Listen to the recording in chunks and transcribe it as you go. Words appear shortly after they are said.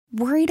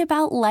Worried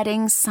about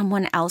letting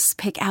someone else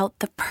pick out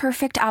the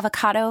perfect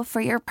avocado for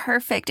your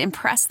perfect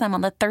impress them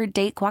on the third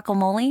date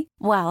guacamole?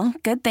 Well,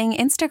 good thing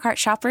Instacart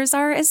shoppers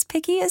are as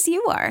picky as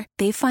you are.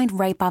 They find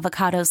ripe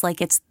avocados like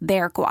it's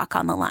their guac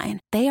on the line.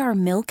 They are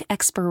milk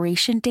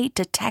expiration date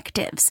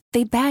detectives.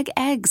 They bag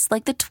eggs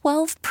like the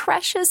 12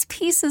 precious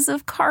pieces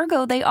of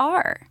cargo they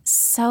are.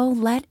 So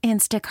let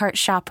Instacart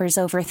shoppers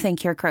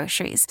overthink your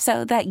groceries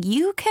so that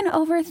you can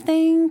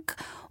overthink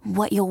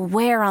what you'll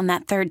wear on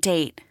that third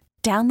date.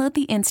 Download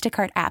the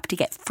Instacart app to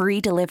get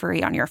free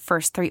delivery on your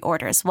first 3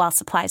 orders while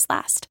supplies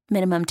last.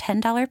 Minimum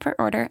 $10 per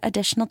order.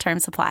 Additional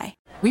terms apply.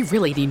 We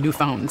really need new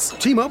phones.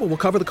 T-Mobile will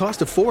cover the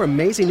cost of 4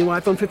 amazing new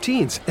iPhone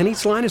 15s, and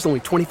each line is only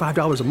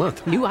 $25 a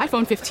month. New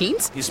iPhone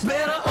 15s? It's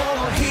better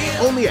over here.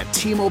 Only at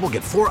T-Mobile,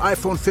 get 4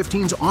 iPhone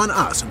 15s on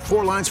us and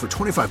 4 lines for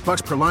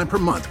 $25 per line per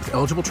month with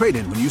eligible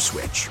trade-in when you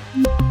switch.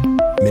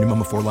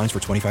 Minimum of 4 lines for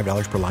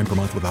 $25 per line per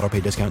month with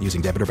autopay discount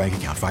using debit or bank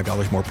account.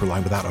 $5 more per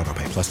line without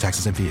autopay, plus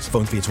taxes and fees.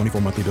 Phone fee at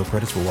 24 monthly bill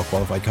credits for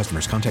well-qualified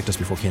customers. Contact us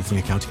before canceling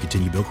account to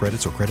continue bill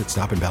credits or credit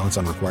stop and balance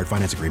on required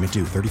finance agreement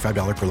due.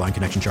 $35 per line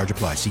connection charge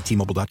applies. See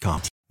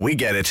T-Mobile.com. We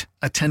get it.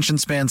 Attention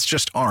spans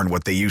just aren't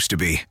what they used to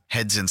be.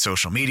 Heads in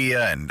social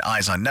media and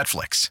eyes on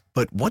Netflix.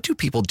 But what do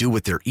people do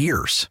with their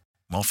ears?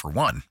 Well, for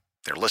one,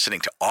 they're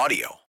listening to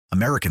audio.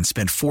 Americans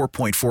spend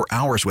 4.4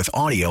 hours with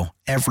audio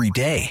every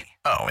day.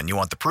 Oh, and you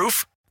want the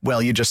proof?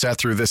 Well, you just sat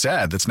through this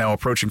ad that's now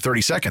approaching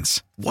 30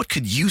 seconds. What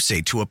could you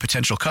say to a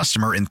potential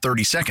customer in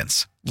 30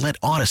 seconds? Let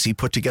Odyssey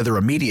put together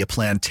a media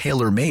plan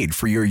tailor-made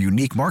for your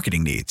unique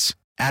marketing needs.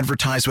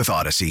 Advertise with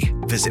Odyssey.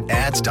 Visit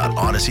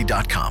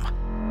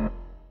ads.odyssey.com.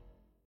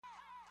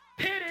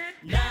 Hit it.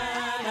 Na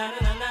na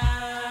na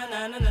na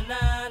na na na na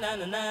na na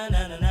na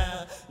na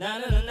na na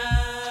na na.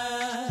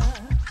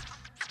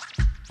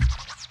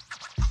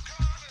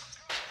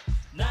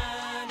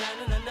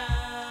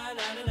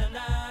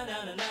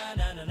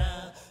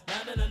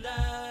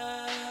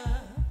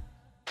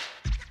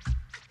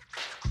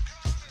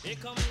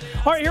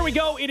 All right, here we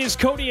go. It is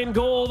Cody and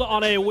Gold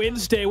on a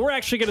Wednesday. We're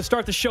actually going to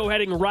start the show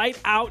heading right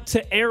out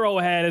to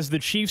Arrowhead as the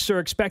Chiefs are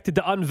expected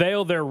to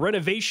unveil their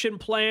renovation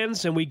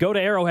plans. And we go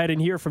to Arrowhead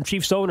and hear from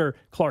Chiefs owner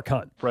Clark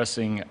Hunt.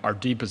 Expressing our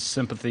deepest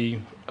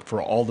sympathy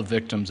for all the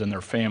victims and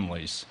their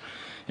families.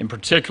 In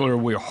particular,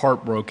 we are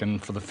heartbroken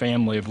for the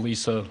family of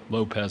Lisa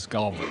Lopez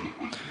Galvin,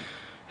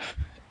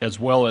 as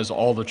well as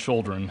all the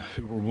children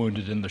who were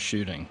wounded in the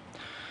shooting.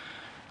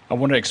 I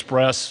want to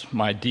express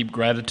my deep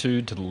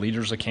gratitude to the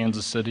leaders of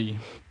Kansas City,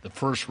 the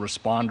first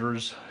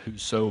responders who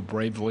so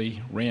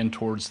bravely ran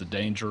towards the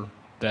danger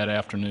that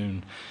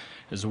afternoon,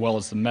 as well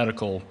as the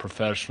medical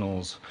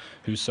professionals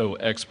who so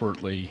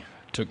expertly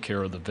took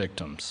care of the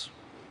victims.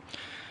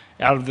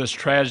 Out of this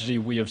tragedy,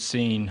 we have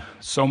seen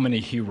so many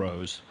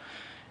heroes,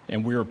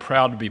 and we are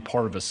proud to be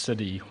part of a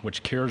city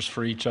which cares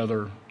for each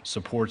other,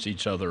 supports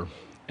each other,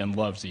 and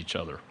loves each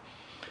other.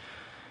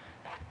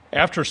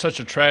 After such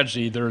a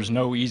tragedy, there is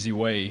no easy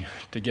way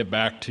to get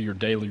back to your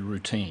daily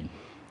routine.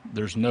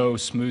 There's no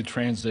smooth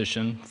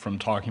transition from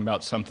talking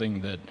about something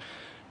that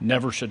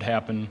never should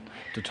happen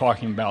to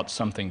talking about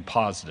something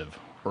positive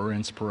or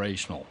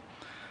inspirational.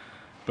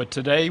 But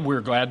today,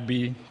 we're glad to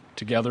be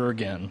together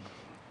again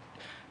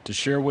to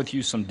share with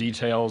you some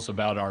details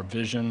about our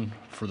vision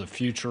for the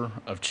future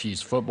of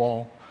Chiefs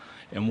football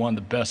and one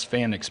of the best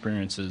fan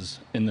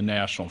experiences in the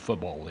National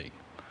Football League.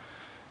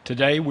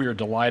 Today, we are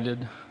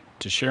delighted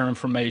to share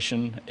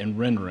information and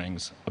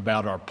renderings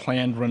about our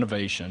planned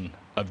renovation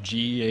of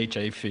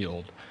GEHA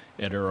Field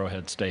at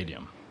Arrowhead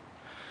Stadium.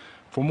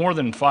 For more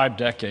than 5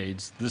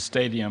 decades, this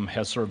stadium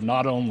has served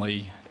not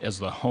only as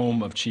the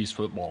home of Chiefs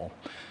football,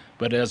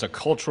 but as a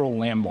cultural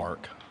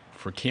landmark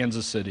for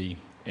Kansas City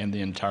and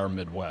the entire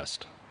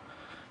Midwest.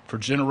 For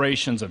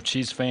generations of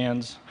Chiefs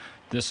fans,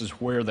 this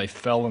is where they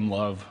fell in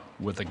love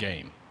with the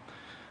game.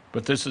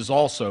 But this is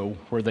also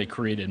where they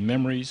created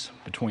memories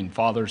between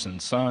fathers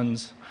and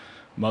sons,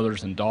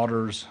 mothers and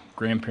daughters,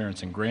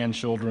 grandparents and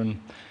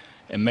grandchildren,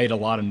 and made a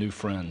lot of new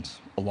friends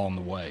along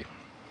the way.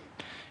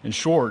 In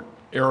short,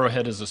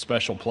 Arrowhead is a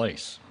special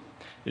place.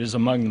 It is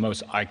among the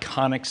most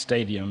iconic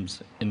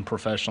stadiums in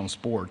professional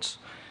sports,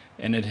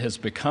 and it has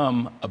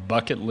become a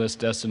bucket list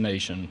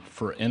destination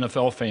for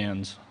NFL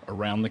fans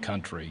around the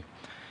country,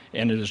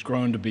 and it has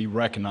grown to be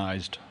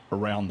recognized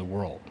around the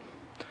world.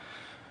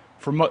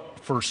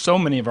 For so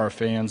many of our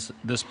fans,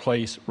 this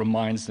place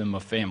reminds them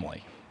of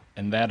family.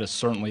 And that is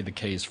certainly the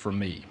case for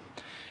me.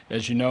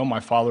 As you know,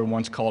 my father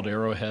once called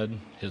Arrowhead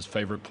his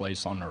favorite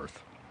place on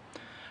earth.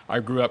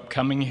 I grew up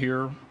coming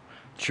here,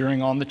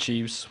 cheering on the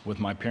Chiefs with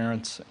my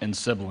parents and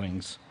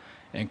siblings,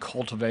 and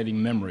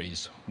cultivating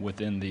memories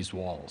within these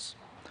walls.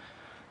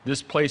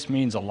 This place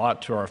means a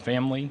lot to our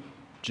family,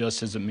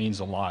 just as it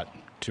means a lot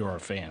to our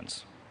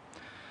fans.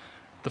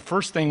 The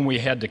first thing we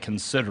had to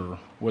consider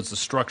was the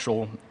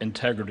structural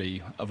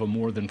integrity of a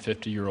more than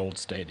 50-year-old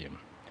stadium.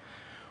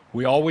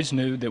 We always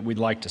knew that we'd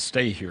like to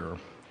stay here,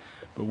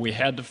 but we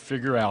had to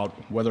figure out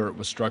whether it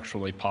was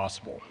structurally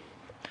possible.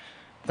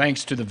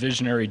 Thanks to the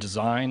visionary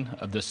design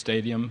of this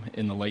stadium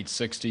in the late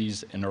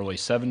 60s and early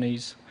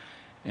 70s,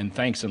 and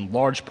thanks in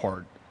large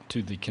part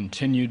to the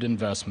continued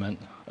investment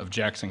of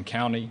Jackson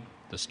County,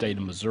 the state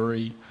of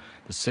Missouri,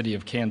 the city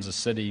of Kansas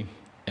City,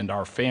 and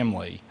our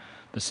family,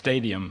 the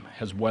stadium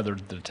has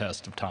weathered the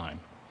test of time.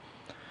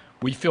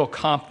 We feel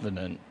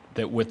confident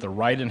that with the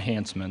right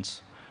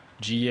enhancements,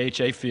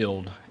 GEHA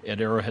Field at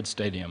Arrowhead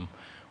Stadium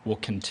will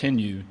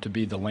continue to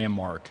be the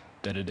landmark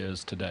that it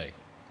is today.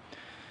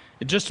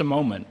 In just a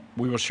moment,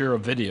 we will share a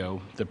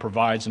video that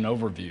provides an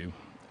overview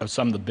of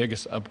some of the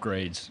biggest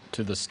upgrades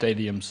to the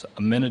stadium's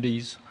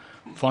amenities,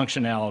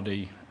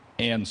 functionality,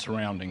 and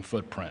surrounding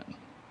footprint.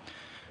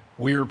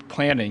 We are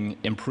planning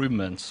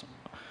improvements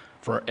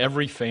for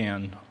every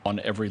fan on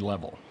every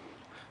level.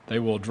 They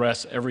will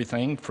address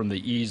everything from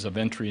the ease of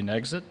entry and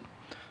exit,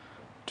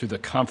 to the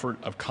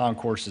comfort of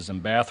concourses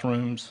and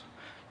bathrooms,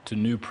 to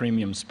new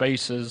premium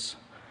spaces,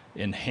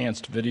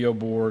 enhanced video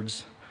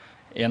boards,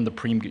 and the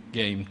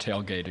pre-game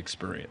tailgate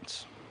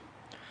experience.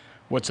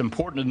 What's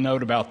important to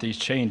note about these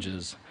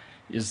changes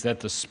is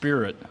that the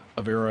spirit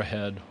of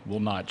Arrowhead will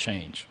not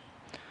change.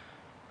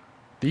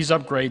 These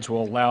upgrades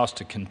will allow us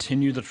to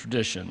continue the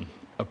tradition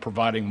of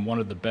providing one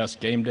of the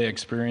best game day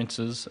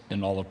experiences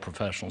in all of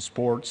professional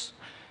sports,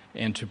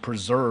 and to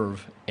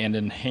preserve and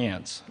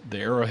enhance the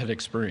Arrowhead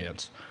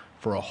experience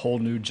for a whole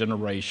new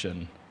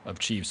generation of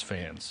Chiefs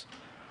fans.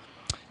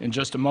 In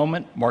just a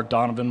moment, Mark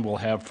Donovan will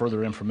have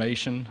further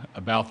information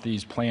about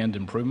these planned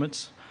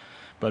improvements,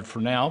 but for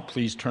now,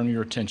 please turn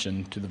your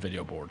attention to the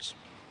video boards.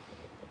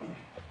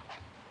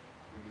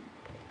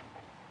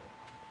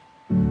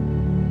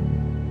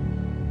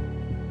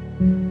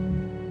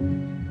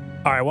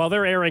 All right, while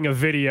they're airing a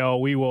video,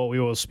 we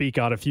will speak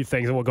on a few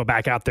things, and we'll go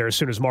back out there as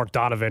soon as Mark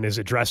Donovan is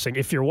addressing.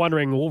 If you're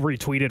wondering, we'll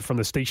retweet it from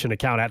the station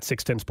account at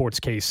 610 Sports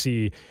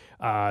KC.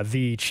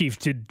 The Chiefs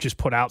did just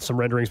put out some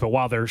renderings, but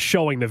while they're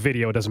showing the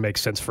video, it doesn't make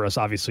sense for us,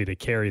 obviously, to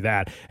carry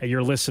that. And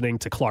you're listening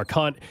to Clark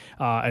Hunt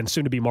and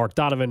soon-to-be Mark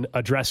Donovan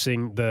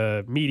addressing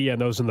the media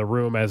and those in the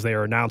room as they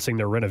are announcing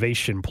their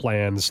renovation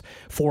plans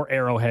for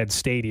Arrowhead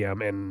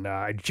Stadium. And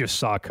I just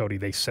saw, Cody,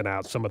 they sent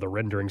out some of the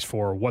renderings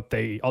for what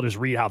I'll just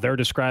read how they're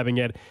describing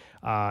it.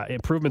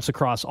 Improvements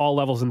across all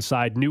levels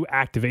inside, new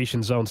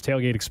activation zones,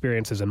 tailgate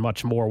experiences, and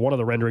much more. One of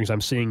the renderings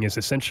I'm seeing is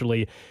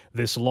essentially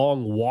this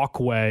long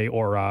walkway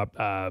or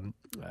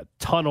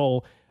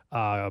tunnel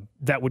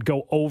that would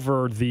go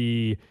over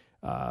the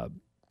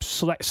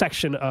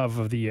section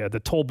of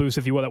the toll booths,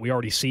 if you will, that we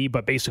already see,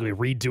 but basically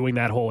redoing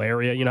that whole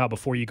area. You know how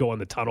before you go in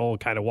the tunnel,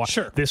 kind of walk.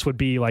 Sure. This would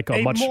be like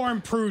a much more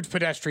improved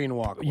pedestrian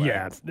walkway.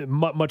 Yeah,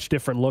 much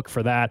different look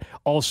for that.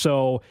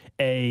 Also,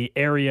 a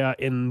area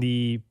in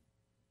the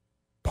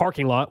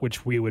parking lot,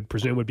 which we would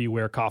presume would be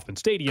where Kauffman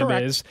Stadium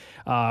Correct. is.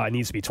 It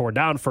needs to be torn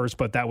down first,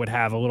 but that would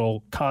have a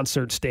little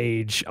concert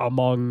stage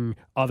among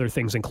other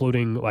things,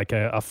 including like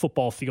a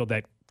football field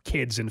that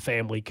kids and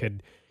family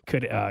could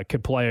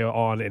play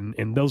on,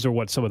 and those are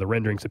what some of the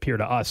renderings appear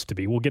to us to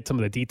be. We'll get some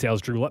of the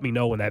details, Drew. Let me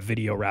know when that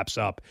video wraps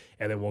up,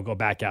 and then we'll go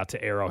back out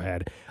to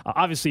Arrowhead.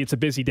 Obviously, it's a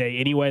busy day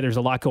anyway. There's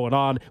a lot going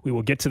on. We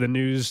will get to the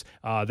news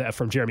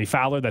from Jeremy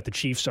Fowler that the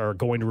Chiefs are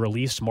going to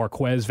release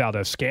Marquez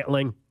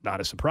Valdes-Scantling. Not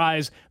a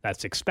surprise.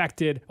 That's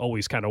expected.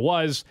 Always kind of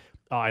was.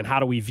 And how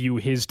do we view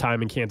his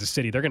time in Kansas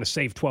City? They're going to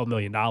save $12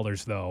 million,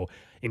 though,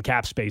 in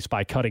cap space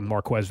by cutting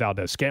Marquez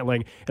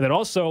Valdes-Scantling. And then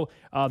also,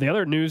 the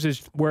other news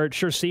is where it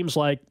sure seems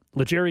like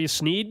L'Jarius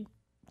Sneed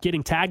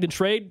getting tagged in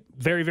trade,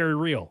 very, very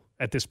real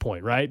at this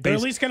point, right? They're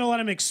at least going to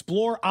let him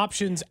explore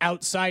options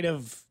outside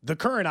of the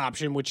current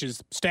option, which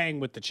is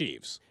staying with the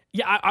Chiefs.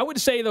 Yeah, I would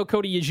say, though,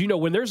 Cody, as you know,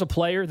 when there's a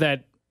player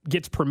that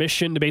gets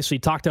permission to basically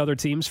talk to other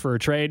teams for a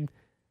trade,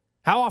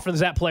 how often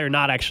does that player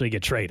not actually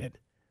get traded?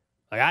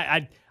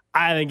 Like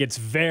I think it's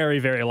very,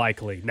 very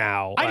likely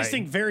now. I just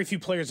think very few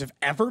players have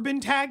ever been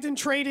tagged and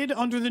traded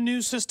under the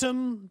new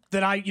system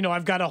that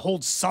I've got to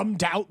hold some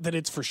doubt that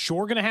it's for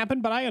sure going to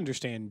happen, but I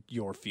understand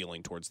your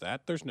feeling towards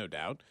that. There's no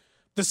doubt.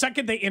 The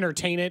second they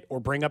entertain it or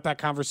bring up that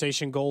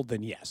conversation, Gold,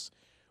 then yes,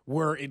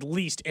 we're at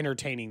least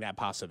entertaining that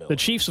possibility. The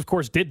Chiefs, of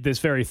course, did this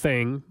very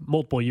thing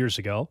multiple years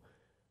ago,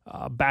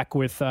 back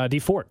with Dee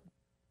Ford.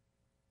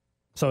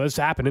 So this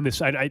happened in this.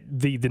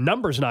 The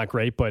number's not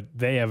great, but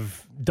they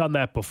have done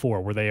that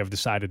before, where they have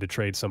decided to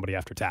trade somebody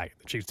after tagging.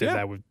 The Chiefs did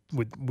that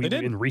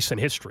in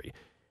recent history.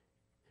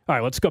 All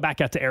right, let's go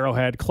back out to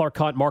Arrowhead. Clark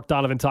Hunt, Mark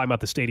Donovan talking about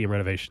the stadium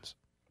renovations.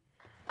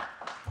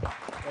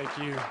 Thank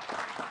you.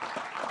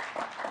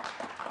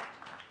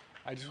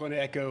 I just want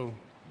to echo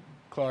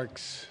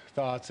Clark's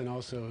thoughts and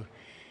also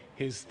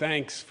his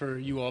thanks for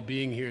you all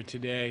being here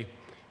today.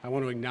 I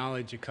want to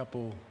acknowledge a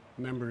couple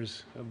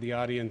members of the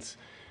audience,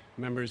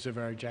 members of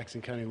our Jackson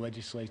County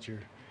Legislature.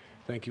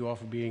 Thank you all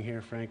for being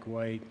here. Frank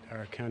White,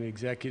 our county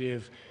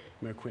executive,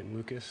 Mayor Quentin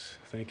Lucas,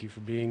 thank you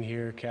for being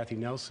here. Kathy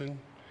Nelson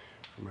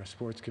from our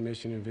Sports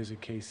Commission and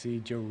Visit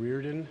KC, Joe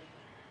Reardon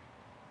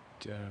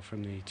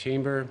from the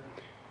Chamber,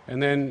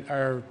 and then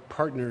our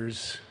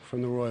partners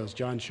from the Royals,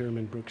 John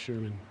Sherman, Brooke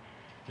Sherman,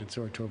 and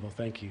Sora Torval.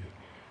 Thank you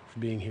for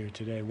being here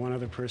today. One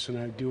other person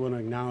I do want to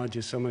acknowledge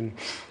is someone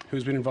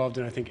who's been involved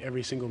in, I think,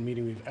 every single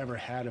meeting we've ever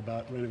had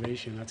about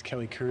renovation. That's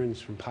Kelly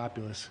Kearns from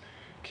Populous.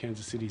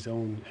 Kansas City's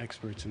own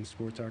experts in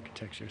sports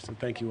architecture. So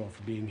thank you all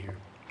for being here.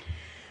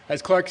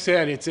 As Clark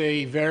said, it's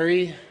a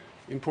very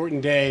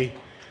important day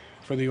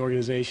for the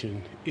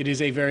organization. It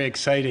is a very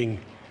exciting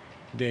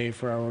day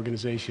for our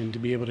organization to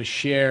be able to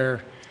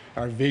share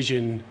our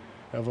vision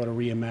of what a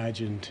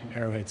reimagined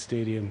Arrowhead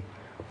Stadium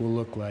will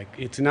look like.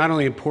 It's not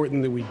only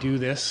important that we do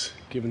this,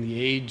 given the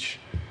age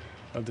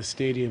of the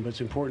stadium, but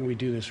it's important we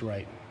do this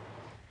right.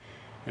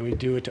 And we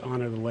do it to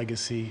honor the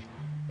legacy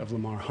of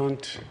Lamar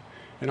Hunt,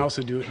 and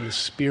also do it in the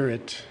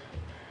spirit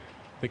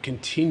that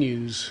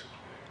continues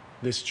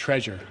this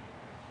treasure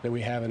that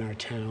we have in our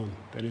town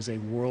that is a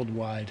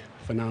worldwide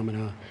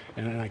phenomenon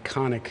and an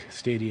iconic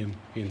stadium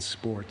in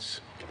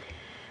sports.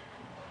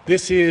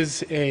 This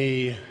is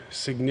a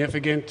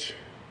significant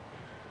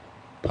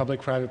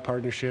public-private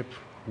partnership,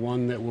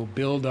 one that will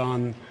build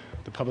on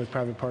the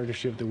public-private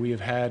partnership that we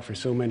have had for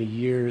so many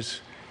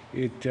years.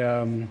 It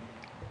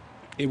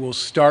will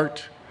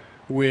start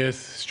with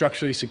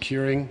structurally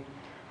securing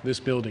this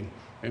building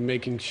and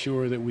making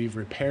sure that we've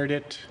repaired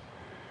it,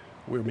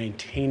 we're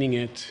maintaining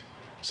it,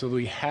 so that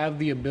we have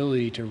the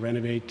ability to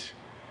renovate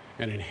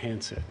and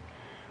enhance it.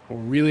 What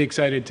we're really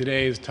excited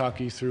today is to talk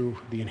you through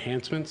the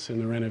enhancements and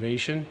the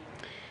renovation.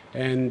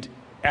 And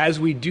as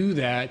we do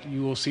that,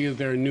 you will see that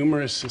there are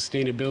numerous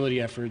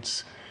sustainability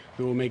efforts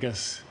that will make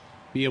us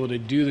be able to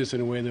do this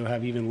in a way that will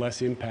have even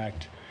less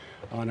impact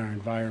on our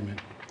environment.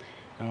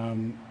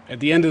 At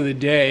the end of the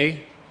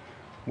day,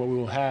 what we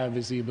will have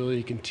is the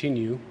ability to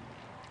continue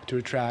to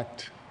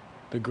attract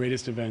the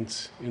greatest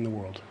events in the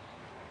world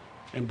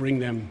and bring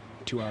them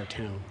to our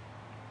town,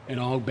 and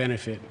all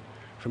benefit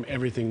from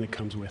everything that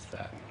comes with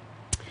that.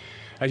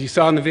 As you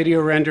saw in the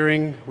video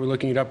rendering, we're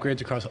looking at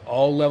upgrades across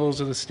all levels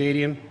of the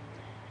stadium,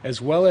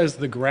 as well as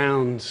the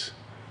grounds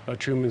of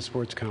Truman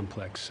Sports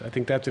Complex. I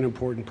think that's an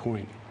important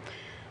point.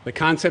 The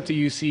concept that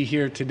you see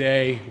here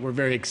today, we're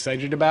very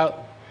excited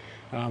about.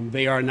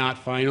 They are not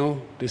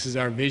final. This is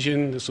our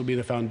vision. This will be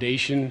the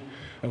foundation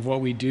of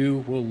what we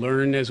do. We'll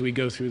learn as we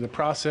go through the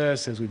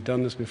process, as we've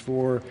done this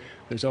before.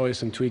 There's always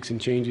some tweaks and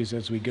changes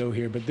as we go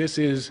here, but this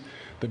is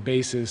the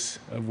basis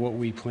of what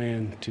we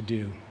plan to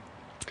do.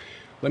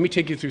 Let me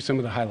take you through some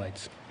of the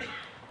highlights.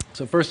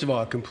 So first of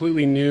all, a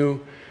completely new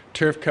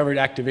turf-covered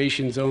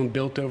activation zone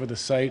built over the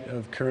site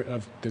of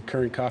the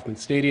current Kauffman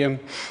Stadium,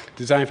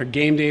 designed for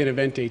game day and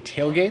event day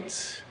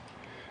tailgates,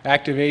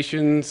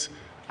 activations,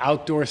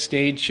 outdoor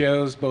stage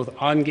shows, both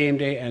on game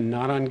day and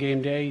not on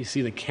game day. You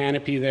see the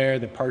canopy there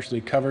that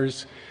partially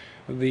covers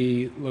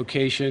the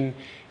location.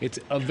 It's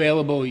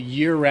available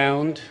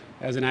year-round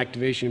as an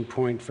activation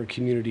point for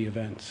community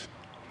events.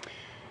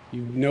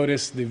 You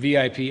notice the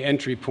VIP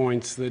entry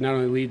points that not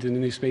only lead to the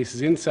new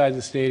spaces inside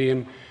the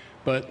stadium,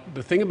 but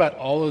the thing about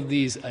all of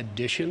these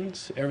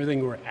additions,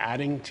 everything we're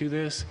adding to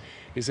this,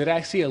 is it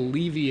actually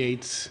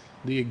alleviates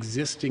the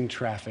existing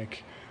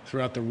traffic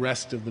throughout the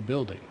rest of the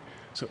building.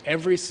 So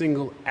every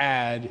single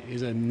add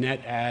is a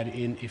net add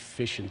in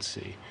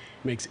efficiency.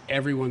 It makes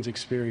everyone's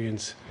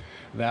experience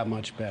that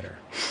much better.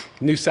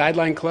 New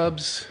sideline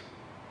clubs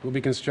will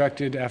be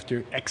constructed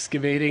after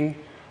excavating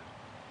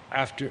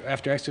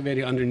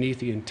underneath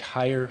the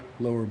entire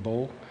lower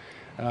bowl.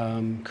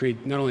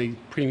 Create not only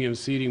premium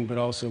seating, but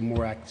also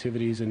more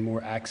activities and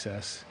more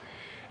access.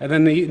 And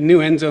then the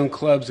new end zone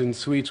clubs and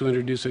suites will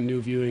introduce a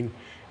new viewing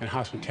and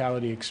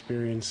hospitality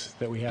experience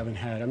that we haven't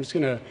had. I'm just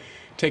going to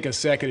take a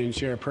second and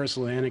share a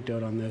personal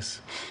anecdote on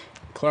this.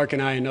 Clark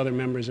and I and other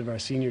members of our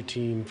senior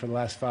team for the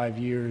last 5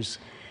 years,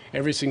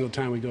 every single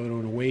time we go to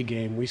an away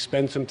game, we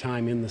spend some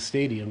time in the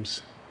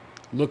stadiums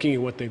looking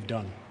at what they've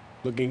done,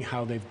 looking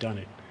how they've done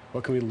it.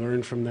 What can we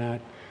learn from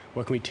that?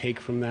 What can we take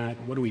from that?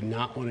 What do we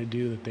not want to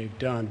do that they've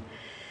done?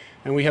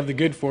 And we have the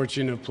good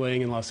fortune of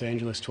playing in Los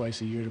Angeles twice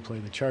a year to play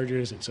the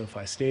Chargers at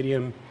SoFi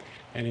Stadium,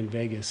 and in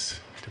Vegas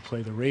to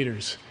play the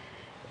Raiders,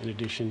 in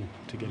addition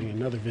to getting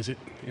another visit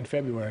in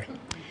February.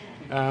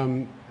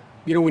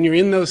 You know, when you're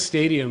in those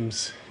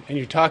stadiums and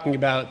you're talking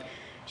about,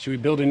 should we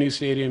build a new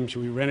stadium,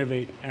 should we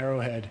renovate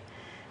Arrowhead,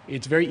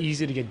 it's very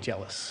easy to get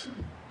jealous.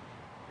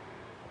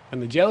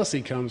 And the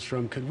jealousy comes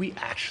from, could we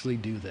actually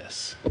do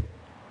this?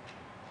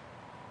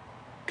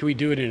 Could we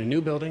do it in a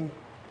new building?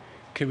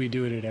 Could we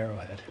do it at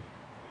Arrowhead?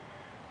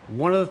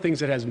 One of the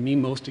things that has me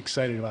most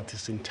excited about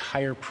this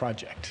entire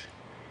project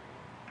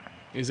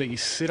is that you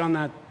sit on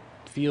that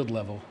field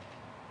level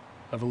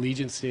of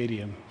Allegiant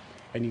Stadium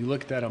and you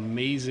look at that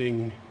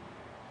amazing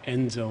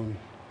end zone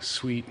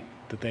suite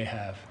that they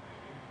have,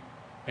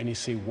 and you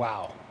say,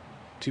 wow,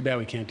 too bad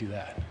we can't do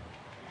that.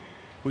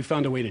 We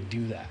found a way to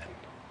do that.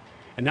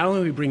 And not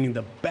only are we bringing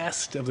the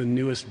best of the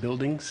newest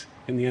buildings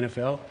in the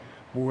NFL,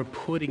 but we're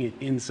putting it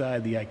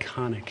inside the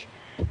iconic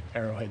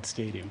Arrowhead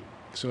Stadium.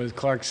 So as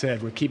Clark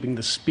said, we're keeping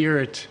the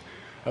spirit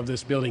of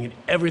this building and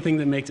everything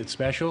that makes it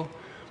special,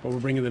 but we're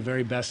bringing the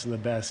very best of the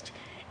best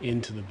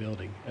into the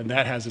building. And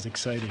that has us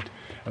excited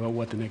about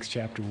what the next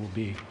chapter will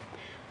be.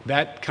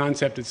 That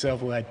concept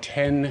itself will add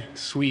 10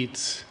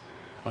 suites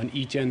on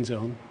each end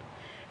zone.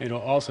 It'll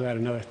also add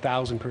another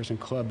 1,000-person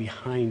club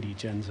behind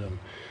each end zone.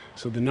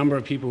 So the number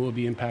of people who will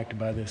be impacted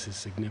by this is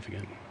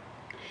significant.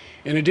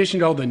 In addition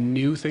to all the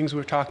new things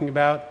we're talking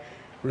about,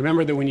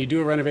 remember that when you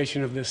do a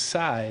renovation of this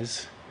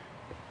size,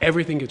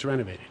 everything gets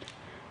renovated.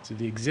 So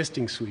the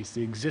existing suites,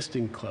 the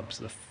existing clubs,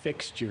 the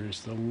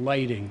fixtures, the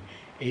lighting,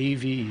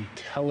 AV,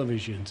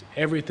 televisions,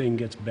 everything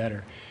gets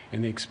better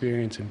and the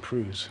experience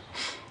improves.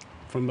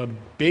 From a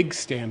big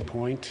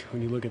standpoint,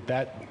 when you look at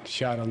that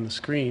shot on the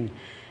screen,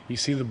 you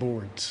see the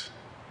boards.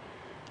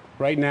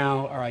 Right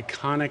now, our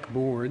iconic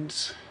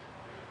boards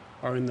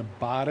are in the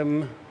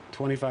bottom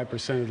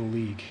 25% of the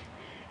league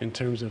in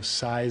terms of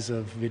size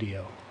of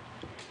video.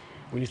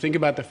 When you think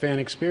about the fan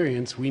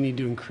experience, we need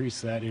to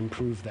increase that,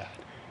 improve that.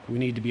 We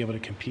need to be able to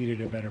compete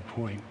at a better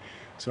point.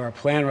 So our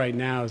plan right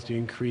now is to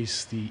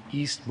increase the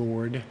east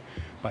board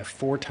by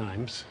 4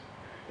 times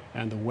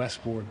and the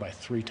west board by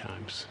 3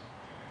 times.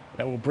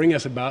 That will bring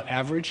us about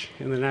average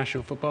in the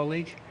National Football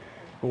League.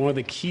 But one of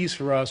the keys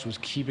for us was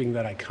keeping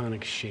that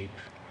iconic shape.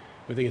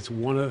 I think it's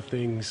one of the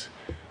things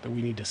that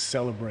we need to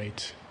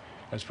celebrate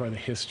as part of the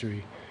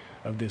history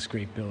of this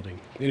great building.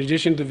 In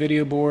addition to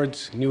video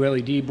boards, new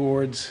LED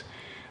boards,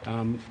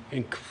 and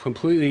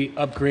completely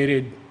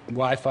upgraded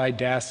Wi-Fi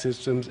DAS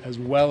systems, as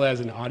well as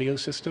an audio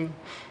system.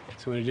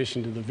 So in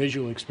addition to the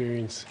visual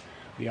experience,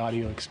 the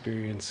audio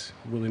experience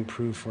will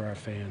improve for our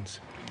fans.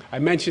 I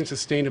mentioned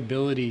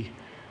sustainability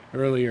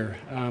earlier.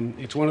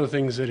 It's one of the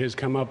things that has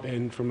come up,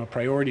 and from a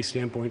priority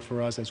standpoint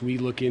for us as we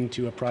look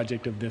into a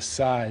project of this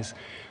size,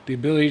 the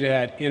ability to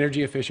add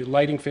energy efficient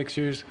lighting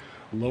fixtures,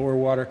 lower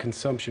water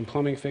consumption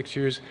plumbing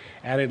fixtures,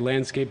 added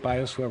landscape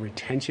bioswale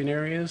retention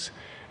areas,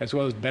 as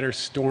well as better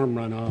storm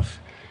runoff.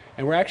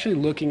 And we're actually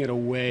looking at a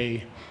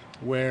way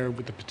where,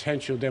 with the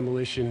potential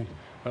demolition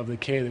of the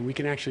K, that we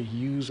can actually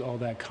use all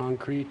that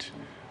concrete,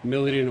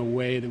 mill it in a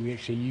way that we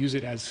actually use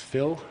it as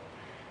fill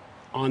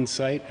on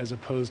site, as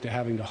opposed to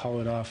having to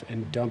haul it off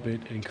and dump it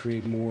and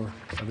create more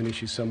of an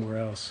issue somewhere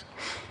else.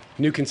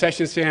 New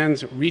concession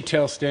stands,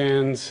 retail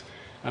stands,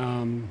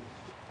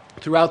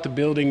 throughout the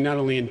building, not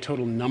only in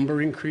total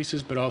number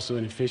increases, but also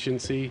in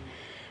efficiency.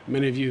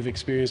 Many of you have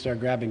experienced our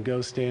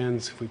grab-and-go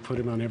stands. We put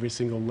them on every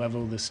single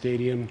level of the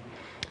stadium.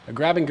 A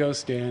grab-and-go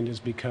stand has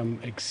become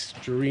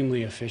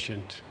extremely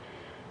efficient.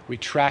 We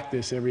track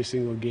this every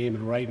single game,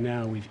 and right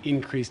now we've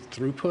increased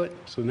throughput,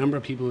 so the number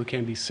of people who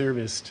can be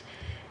serviced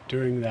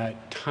during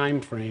that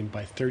time frame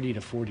by 30 to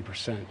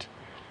 40%.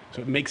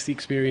 So it makes the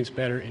experience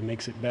better, it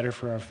makes it better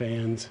for our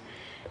fans,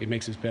 it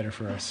makes it better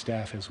for our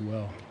staff as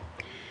well.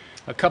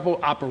 A couple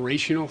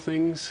operational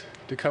things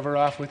to cover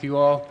off with you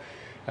all.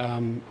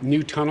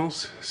 New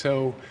tunnels.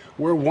 So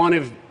we're one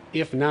of,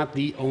 if not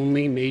the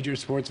only major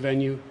sports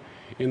venue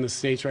in the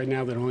States right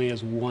now that only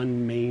has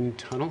one main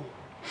tunnel.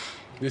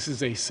 This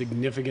is a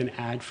significant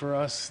add for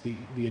us.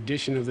 The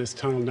addition of this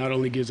tunnel not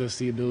only gives us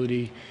the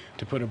ability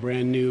to put a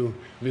brand new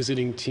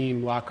visiting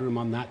team locker room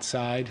on that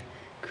side,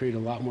 create a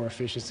lot more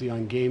efficiency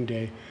on game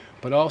day,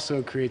 but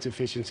also creates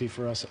efficiency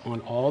for us on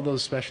all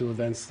those special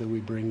events that we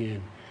bring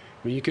in.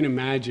 I mean, you can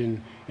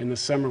imagine in the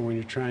summer when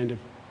you're trying to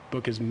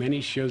book as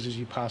many shows as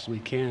you possibly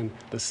can,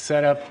 the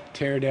setup,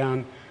 tear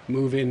down,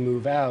 move in,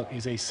 move out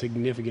is a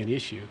significant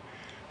issue.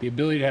 The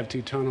ability to have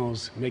 2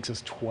 tunnels makes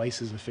us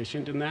twice as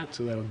efficient in that,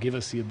 so that'll give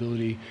us the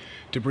ability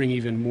to bring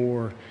even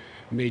more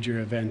major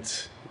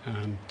events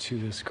to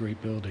this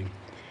great building.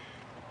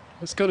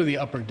 Let's go to the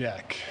upper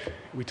deck.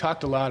 We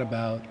talked a lot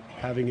about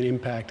having an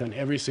impact on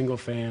every single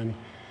fan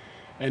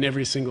and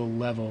every single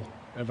level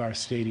of our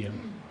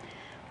stadium.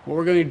 What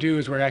we're going to do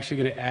is we're actually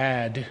going to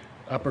add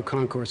upper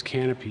concourse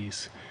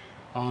canopies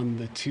on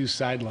the 2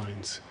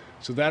 sidelines.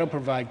 So that'll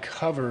provide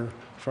cover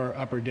for our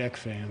upper deck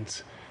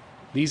fans.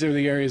 These are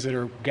the areas that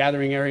are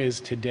gathering areas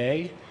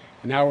today.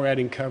 And now we're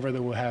adding cover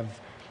that will have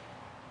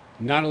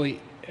not only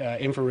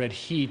infrared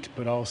heat,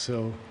 but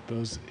also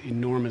those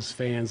enormous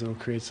fans that will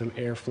create some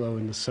airflow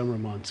in the summer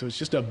months. So it's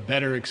just a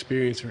better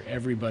experience for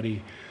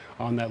everybody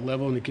on that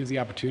level, and it gives the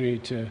opportunity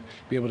to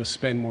be able to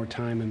spend more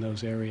time in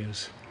those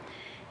areas.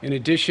 In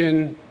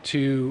addition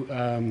to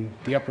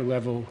the upper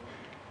level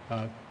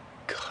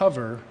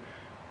cover,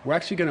 we're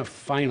actually going to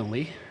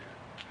finally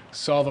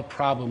solve a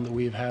problem that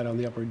we've had on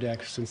the upper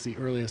deck since the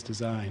earliest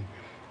design.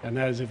 And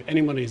that is, if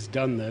anybody has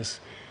done this,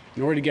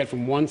 in order to get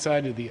from one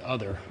side to the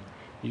other,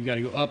 you've got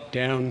to go up,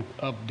 down,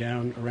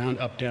 around,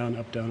 up, down,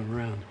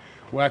 around.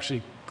 We'll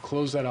actually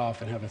close that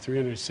off and have a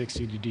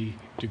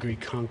 360-degree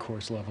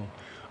concourse level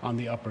on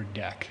the upper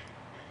deck.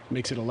 It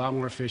makes it a lot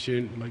more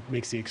efficient,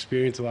 makes the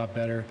experience a lot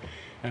better.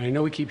 And I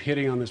know we keep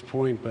hitting on this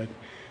point, but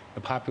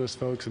the Populous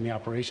folks and the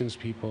operations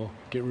people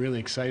get really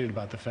excited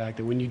about the fact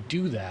that when you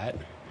do that,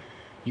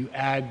 you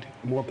add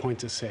more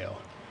points of sale.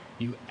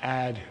 You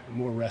add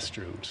more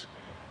restrooms.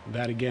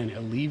 That again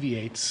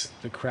alleviates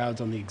the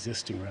crowds on the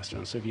existing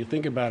restaurants. So if you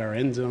think about our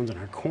end zones and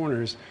our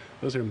corners,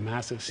 those are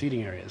massive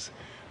seating areas.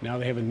 Now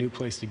they have a new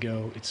place to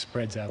go. It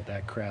spreads out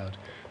that crowd.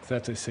 So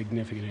that's a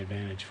significant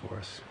advantage for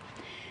us.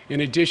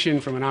 In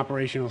addition, from an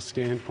operational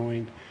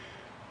standpoint,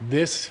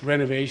 this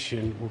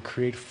renovation will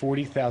create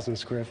 40,000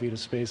 square feet of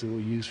space that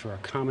we'll use for our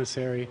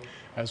commissary,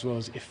 as well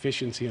as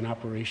efficiency and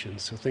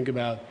operations. So think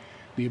about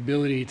the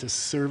ability to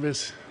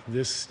service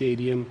this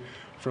stadium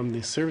from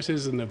the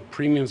services and the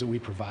premiums that we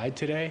provide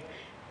today,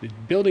 the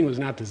building was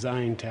not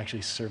designed to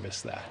actually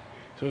service that.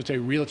 So it's a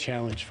real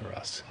challenge for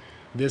us.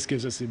 This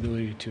gives us the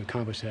ability to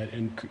accomplish that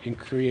and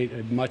create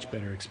a much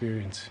better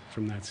experience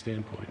from that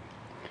standpoint.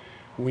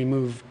 When we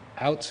move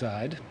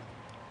outside,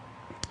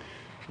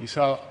 you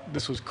saw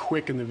this was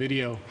quick in the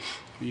video.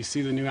 You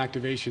see the new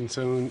activation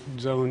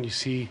zone, you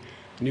see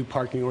new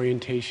parking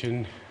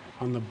orientation.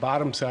 On the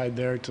bottom side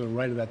there to the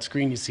right of that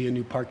screen, you see a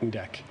new parking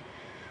deck.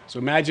 So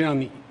imagine on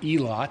the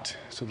E-lot,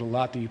 so the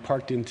lot that you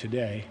parked in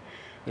today,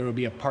 there will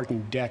be a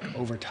parking deck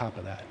over top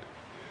of that.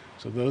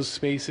 So those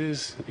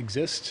spaces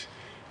exist.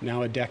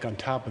 Now a deck on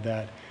top of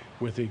that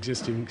with the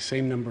existing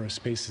same number of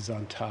spaces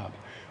on top.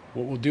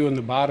 What we'll do in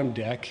the bottom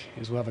deck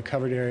is we'll have a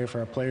covered area for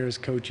our players,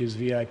 coaches,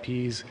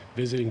 VIPs,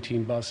 visiting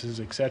team buses,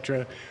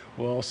 etc.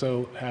 We'll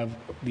also have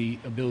the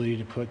ability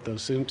to put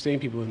those same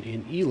people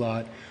in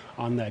E-lot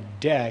on that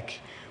deck,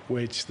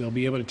 which they'll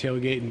be able to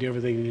tailgate and do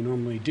everything they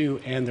normally do,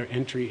 and their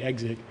entry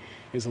exit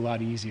is a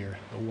lot easier.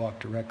 They'll walk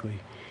directly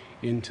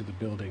into the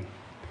building.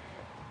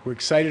 We're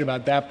excited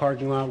about that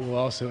parking lot. We'll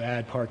also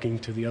add parking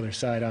to the other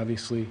side,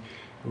 obviously,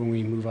 when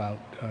we move out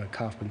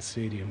Kauffman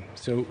Stadium.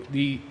 So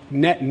the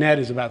net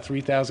is about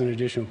 3,000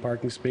 additional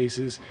parking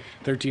spaces,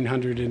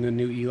 1,300 in the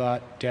new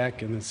E-lot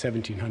deck, and then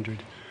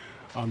 1,700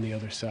 on the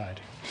other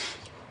side.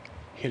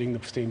 Hitting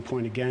the same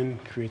point again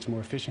creates more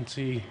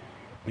efficiency,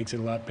 makes it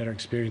a lot better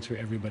experience for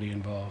everybody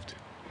involved.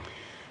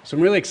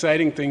 Some really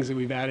exciting things that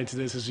we've added to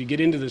this. As you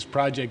get into this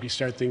project, you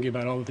start thinking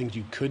about all the things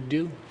you could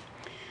do.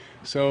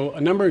 So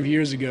a number of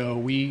years ago,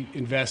 we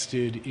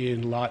invested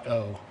in Lot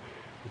O,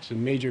 which is a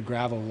major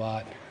gravel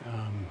lot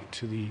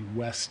to the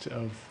west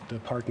of the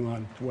parking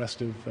lot,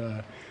 west of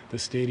the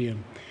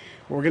stadium.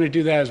 What we're going to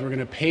do that is we're going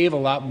to pave a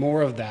lot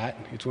more of that.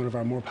 It's one of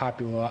our more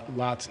popular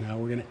lots now.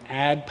 We're going to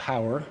add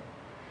power.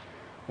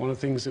 One of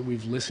the things that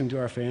we've listened to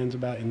our fans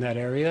about in that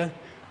area,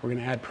 we're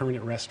going to add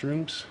permanent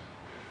restrooms.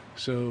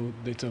 So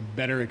it's a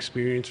better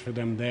experience for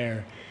them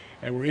there.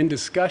 And we're in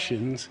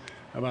discussions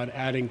about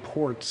adding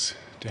ports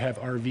to have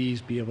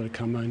RVs be able to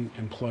come in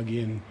and plug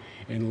in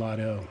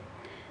Lot O.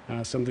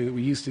 Something that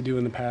we used to do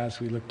in the past.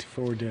 We look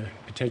forward to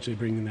potentially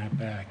bringing that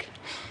back.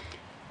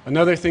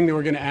 Another thing that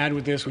we're going to add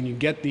with this, when you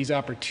get these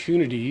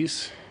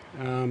opportunities,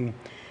 you're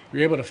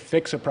able to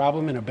fix a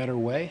problem in a better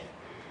way.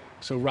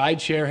 So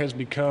rideshare has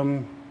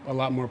become a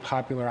lot more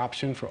popular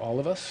option for all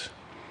of us.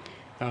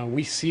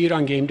 We see it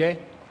on game day.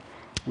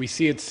 We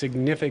see it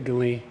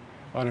significantly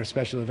on our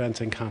special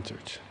events and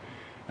concerts.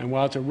 And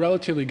while it's a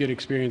relatively good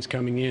experience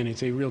coming in,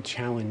 it's a real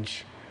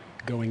challenge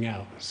going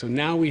out. So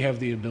now we have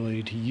the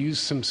ability to use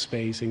some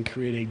space and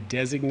create a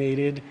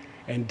designated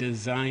and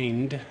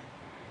designed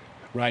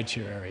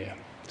rideshare area.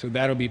 So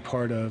that'll be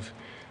part of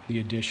the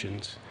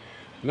additions.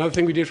 Another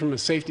thing we did from a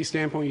safety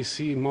standpoint, you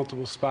see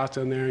multiple spots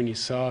on there, and you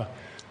saw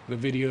the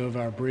video of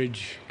our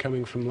bridge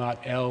coming from Lot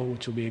L,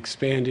 which will be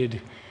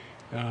expanded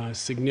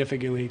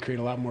significantly, create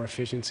a lot more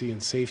efficiency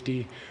and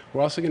safety.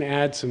 We're also going to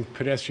add some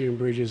pedestrian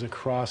bridges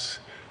across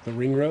the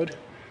ring road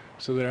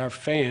so that our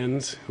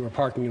fans who are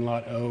parking in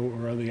Lot O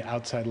or other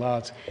outside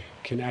lots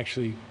can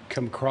actually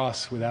come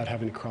across without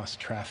having to cross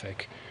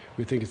traffic.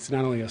 We think it's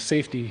not only a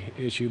safety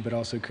issue, but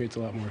also creates a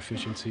lot more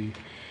efficiency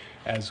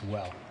as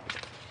well.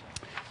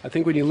 I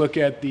think when you look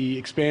at the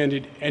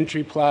expanded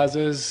entry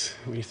plazas,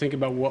 when you think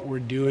about what we're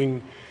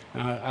doing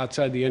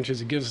outside the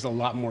entrance, it gives us a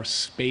lot more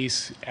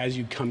space as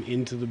you come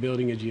into the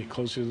building, as you get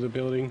closer to the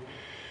building.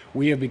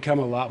 We have become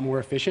a lot more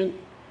efficient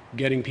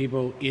getting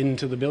people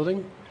into the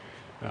building.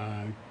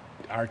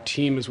 Our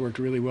team has worked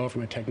really well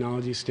from a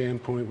technology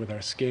standpoint with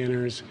our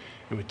scanners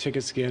and with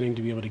ticket scanning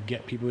to be able to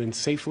get people in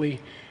safely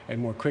and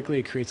more quickly.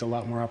 It creates a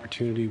lot more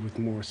opportunity with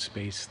more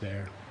space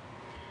there.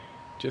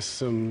 Just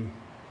some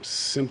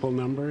simple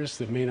numbers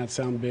that may not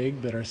sound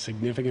big but are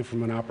significant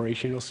from an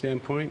operational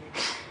standpoint.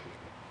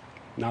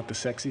 Not the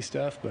sexy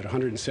stuff, but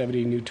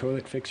 170 new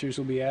toilet fixtures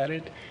will be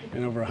added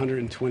and over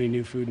 120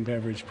 new food and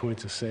beverage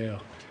points of sale.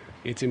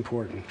 It's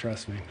important,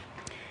 trust me.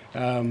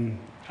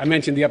 I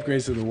mentioned the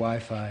upgrades to the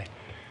Wi-Fi.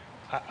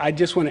 I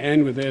just want to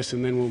end with this,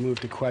 and then we'll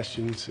move to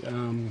questions.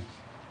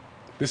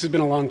 This has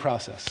been a long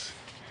process,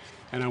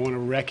 and I want to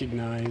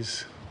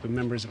recognize the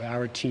members of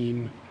our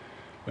team,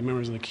 the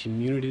members of the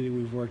community that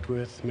we've worked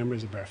with,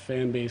 members of our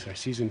fan base, our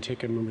season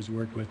ticket members we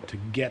worked with to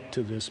get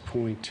to this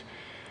point.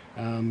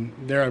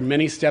 There are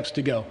many steps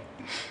to go.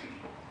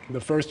 The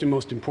first and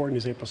most important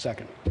is April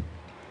 2nd.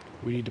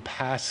 We need to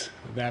pass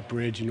that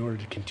bridge in order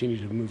to continue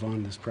to move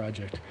on this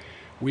project.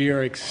 We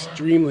are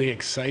extremely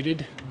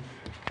excited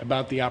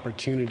about the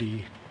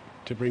opportunity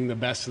to bring the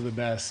best of the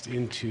best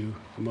into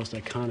the most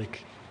iconic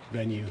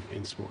venue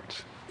in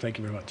sports. Thank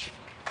you very much.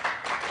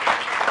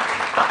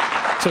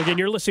 So again,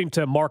 you're listening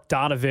to Mark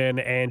Donovan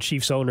and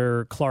Chiefs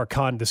owner Clark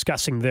Hunt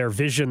discussing their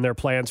vision, their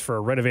plans for a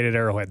renovated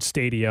Arrowhead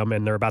Stadium,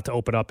 and they're about to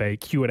open up a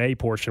Q&A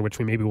portion, which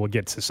we maybe will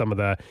get to some of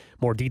the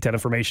more detailed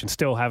information.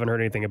 Still haven't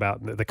heard anything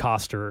about the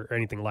cost or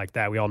anything like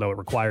that. We all know it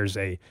requires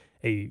a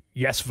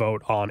yes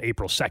vote on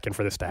April 2nd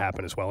for this to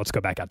happen as well. Let's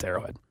go back out to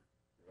Arrowhead.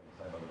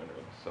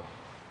 So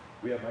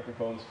we have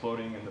microphones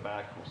floating in the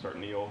back. We'll start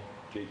Neil,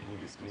 Jake, can you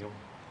just kneel?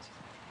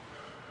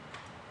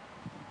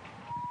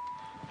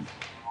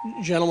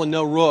 Gentlemen,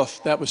 no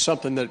roof. That was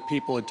something that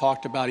people had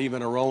talked about,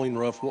 even a rolling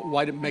roof.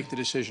 Why did it make the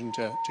decision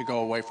to go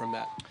away from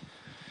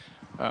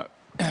that?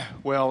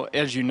 Well,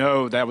 as you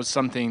know, that was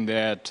something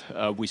that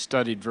we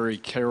studied very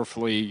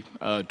carefully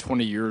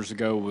 20 years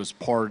ago. It was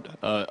part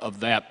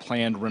of that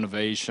planned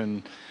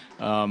renovation.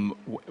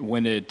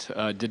 When it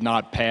did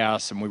not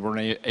pass and we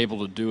weren't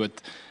able to do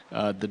it,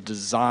 the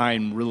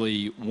design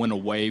really went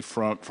away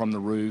from the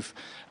roof.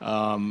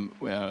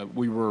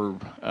 We were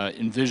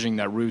envisioning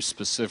that roof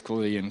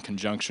specifically in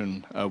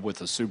conjunction with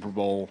the Super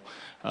Bowl.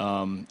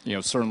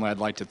 Certainly I'd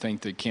like to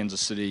think that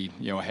Kansas City,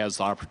 has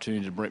the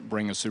opportunity to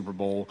bring a Super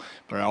Bowl,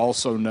 but I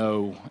also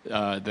know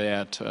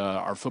that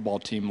our football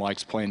team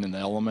likes playing in the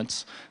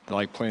elements. They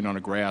like playing on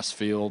a grass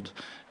field.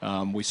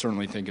 We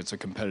certainly think it's a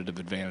competitive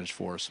advantage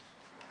for us.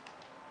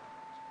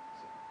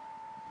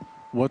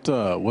 What's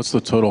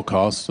the total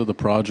cost of the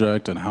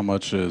project, and how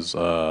much is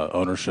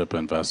ownership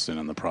investing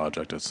in the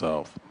project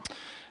itself?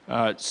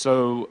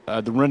 So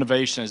the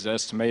renovation is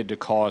estimated to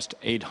cost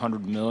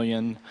 $800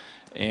 million,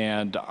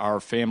 and our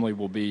family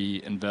will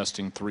be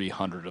investing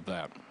 $300 of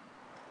that.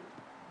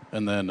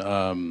 And then,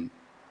 are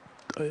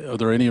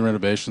there any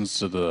renovations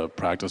to the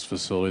practice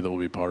facility that will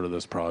be part of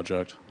this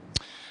project?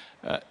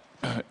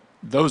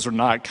 Those are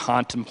not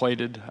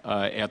contemplated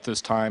at this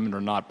time and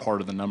are not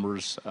part of the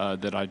numbers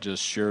that I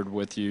just shared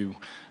with you.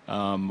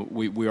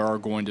 We are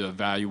going to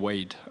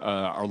evaluate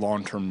our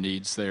long-term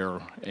needs there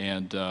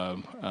and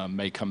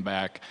may come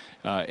back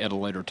at a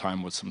later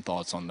time with some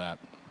thoughts on that.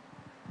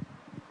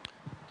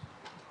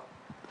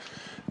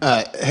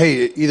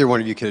 Hey, either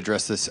one of you could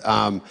address this.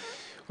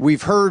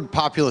 We've heard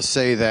populists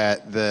say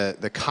that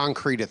the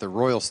concrete at the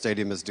Royal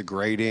Stadium is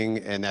degrading,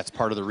 and that's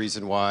part of the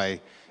reason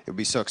why it would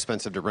be so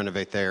expensive to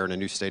renovate there, and a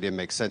new stadium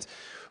makes sense.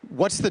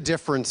 What's the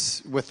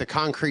difference with the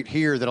concrete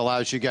here that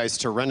allows you guys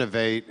to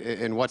renovate,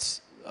 and what's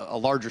a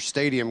larger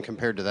stadium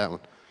compared to that one?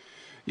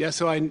 Yeah,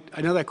 so I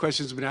know that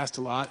question's been asked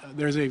a lot.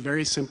 There's a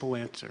very simple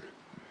answer.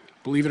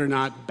 Believe it or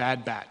not,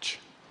 bad batch.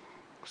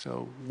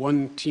 So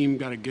one team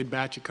got a good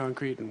batch of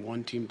concrete and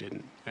one team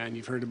didn't. And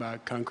you've heard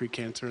about concrete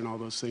cancer and all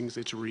those things.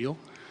 It's real.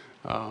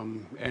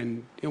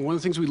 And one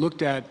of the things we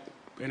looked at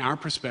in our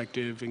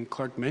perspective, and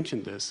Clark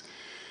mentioned this,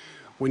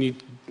 when you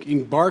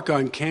embark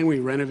on can we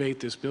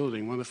renovate this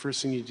building, one of the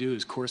first things you do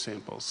is core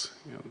samples.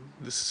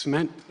 The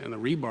cement and the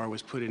rebar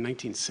was put in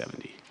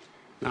 1970,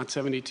 not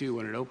 72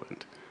 when it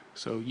opened.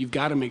 So you've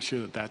got to make sure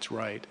that that's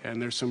right.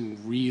 And there's some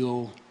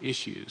real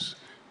issues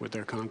with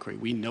their concrete.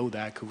 We know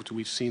that because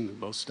we've seen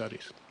both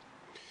studies.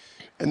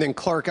 And then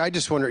Clark, I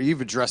just wonder,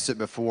 you've addressed it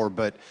before,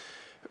 but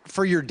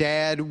for your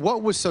dad,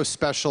 what was so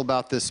special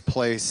about this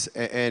place,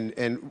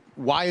 and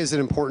why is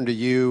it important to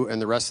you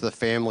and the rest of the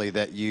family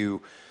that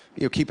you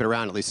keep it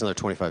around at least another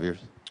 25 years?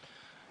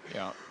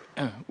 Yeah.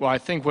 Well, I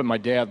think what my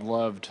dad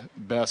loved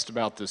best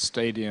about this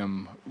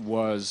stadium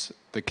was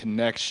the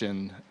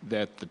connection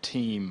that the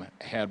team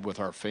had with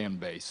our fan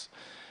base.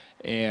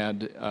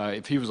 And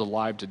if he was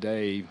alive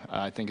today,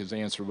 I think his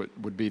answer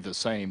would be the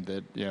same,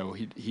 that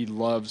he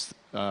loves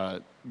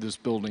this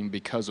building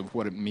because of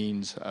what it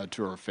means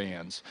to our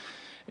fans.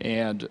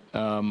 And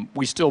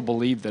we still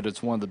believe that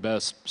it's one of the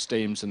best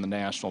stadiums in the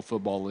National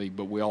Football League,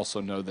 but we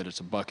also know that it's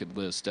a bucket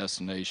list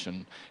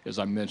destination, as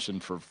I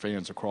mentioned, for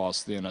fans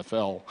across the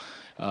NFL,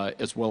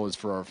 as well as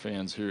for our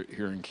fans here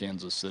in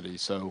Kansas City.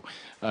 So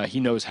he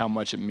knows how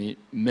much it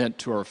meant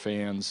to our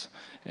fans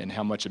and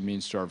how much it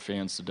means to our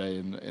fans today,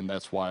 and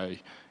that's why,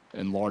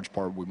 in large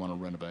part, we want to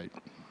renovate.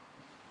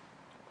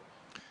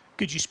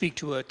 Could you speak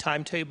to a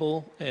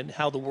timetable and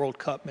how the World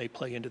Cup may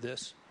play into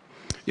this?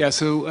 Yeah,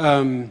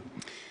 so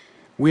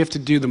we have to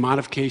do the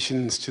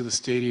modifications to the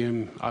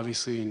stadium,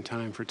 obviously, in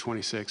time for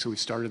 26. So we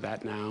started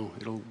that now.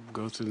 It'll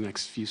go through the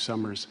next few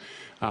summers.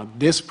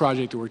 This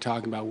project that we're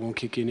talking about won't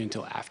kick in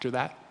until after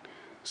that.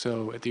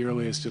 So at the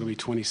earliest, it'll be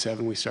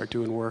 27 we start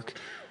doing work.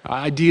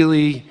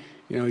 Ideally,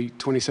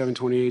 27,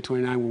 28,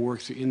 29, we'll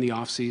work in the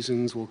off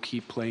seasons. We'll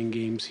keep playing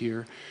games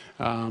here.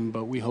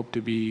 But we hope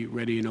to be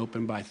ready and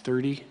open by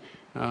 30,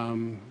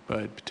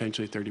 but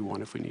potentially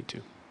 31 if we need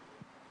to.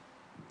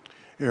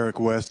 Eric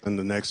West on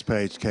the next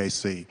page,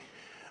 KC.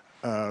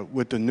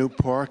 With the new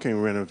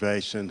parking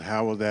renovation,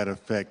 how will that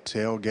affect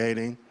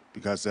tailgating?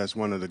 Because that's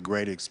one of the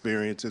great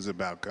experiences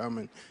about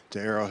coming to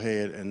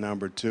Arrowhead. And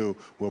number two,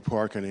 will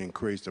parking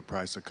increase the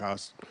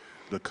cost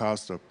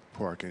of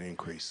parking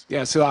increase?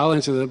 Yeah, so I'll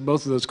answer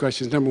both of those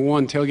questions. Number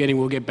one, tailgating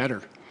will get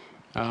better.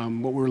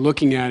 What we're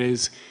looking at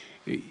is,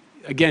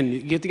 again,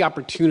 you get the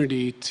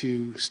opportunity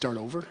to start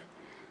over.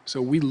 So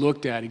we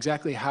looked at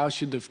exactly how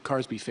should the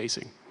cars be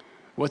facing.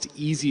 What's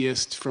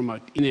easiest from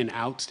an in and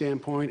out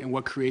standpoint, and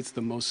what creates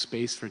the most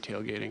space for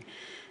tailgating.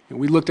 And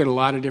we looked at a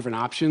lot of different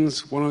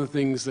options. One of the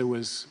things that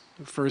was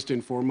first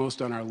and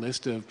foremost on our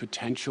list of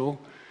potential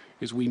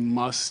is we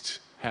must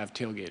have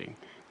tailgating.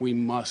 We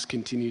must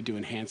continue to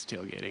enhance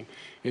tailgating.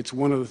 It's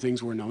one of the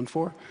things we're known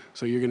for.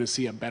 So you're going to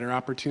see a better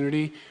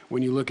opportunity.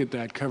 When you look at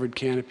that covered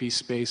canopy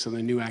space on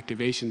the new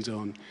activation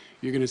zone,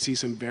 you're going to see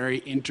some very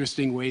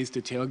interesting ways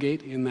to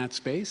tailgate in that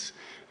space.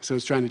 So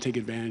it's trying to take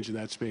advantage of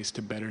that space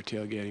to better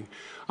tailgating.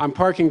 On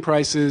parking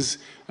prices,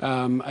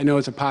 I know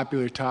it's a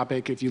popular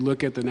topic. If you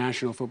look at the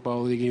National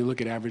Football League and you look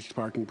at average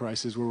parking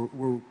prices,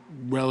 we're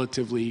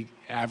relatively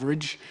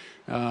average.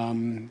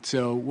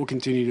 So we'll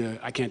continue to,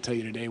 I can't tell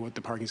you today what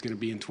the parking is going to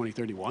be in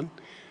 2031,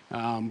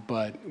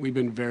 but we've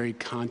been very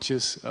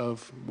conscious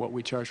of what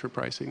we charge for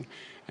pricing.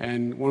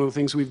 And one of the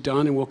things we've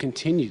done and will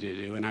continue to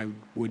do, and I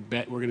would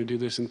bet we're going to do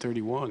this in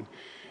 31,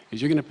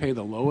 is you're going to pay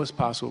the lowest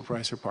possible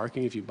price for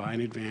parking if you buy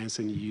in advance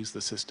and you use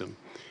the system,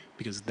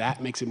 because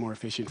that makes it more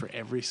efficient for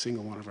every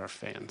single one of our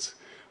fans.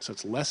 So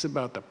it's less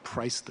about the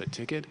price of the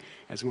ticket,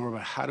 it's more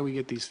about how do we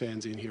get these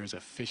fans in here as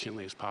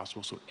efficiently as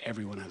possible so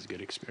everyone has a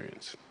good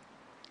experience.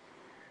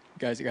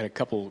 Guys, I got a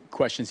couple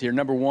questions here.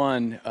 Number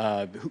one,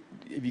 have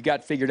you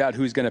got figured out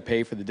who's going to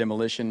pay for the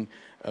demolition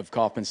of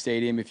Kauffman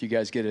Stadium? If you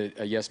guys get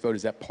a yes vote,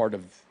 is that part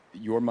of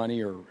your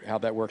money or how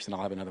that works? And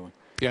I'll have another one.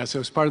 Yeah,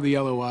 so as part of the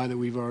LOI that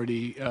we've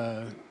already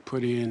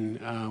put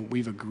in,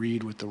 we've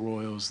agreed with the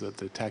Royals that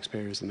the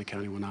taxpayers in the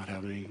county will not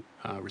have any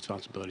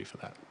responsibility for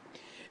that.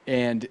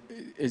 And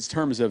in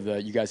terms of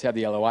you guys have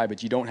the LOI,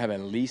 but you don't have a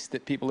lease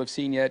that people have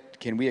seen yet.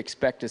 Can we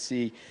expect to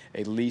see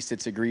a lease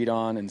that's agreed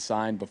on and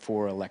signed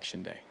before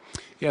Election Day?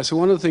 Yeah, so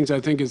one of the things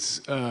I think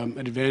is an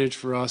advantage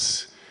for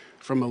us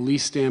from a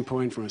lease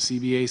standpoint, from a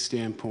CBA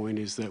standpoint,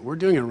 is that we're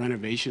doing a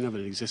renovation of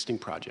an existing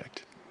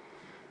project.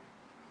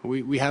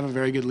 We have a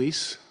very good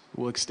lease.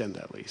 We'll extend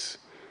that lease.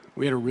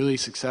 We had a really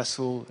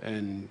successful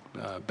and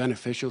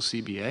beneficial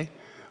CBA.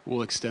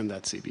 We'll extend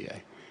that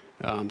CBA.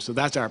 So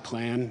that's our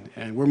plan,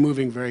 and we're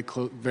moving very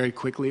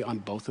quickly on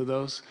both of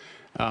those,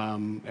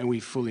 and we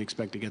fully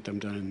expect to get them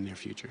done in the near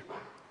future.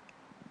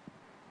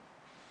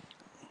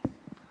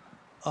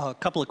 A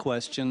couple of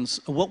questions.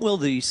 What will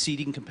the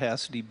seating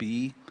capacity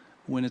be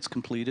when it's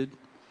completed?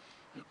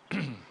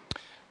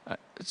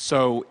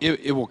 So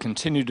it will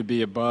continue to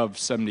be above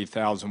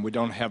 70,000. We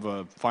don't have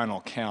a final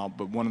count,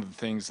 but one of the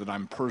things that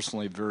I'm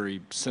personally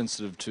very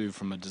sensitive to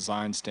from a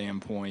design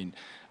standpoint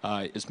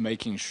is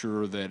making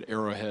sure that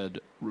Arrowhead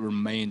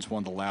remains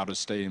one of the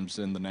loudest stadiums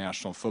in the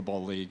National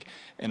Football League.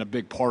 And a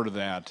big part of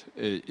that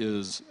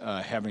is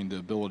having the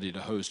ability to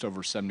host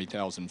over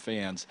 70,000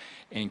 fans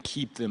and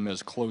keep them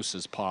as close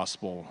as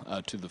possible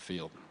to the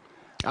field.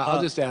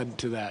 I'll just add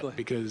to that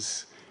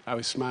because I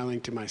was smiling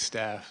to my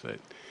staff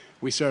that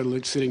we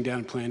started sitting down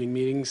in planning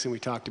meetings and we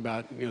talked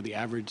about, the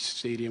average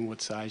stadium,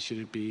 what size should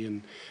it be,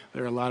 and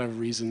there are a lot of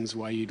reasons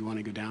why you'd want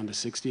to go down to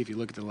 60. If you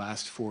look at the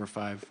last 4 or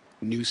 5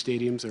 new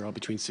stadiums, they're all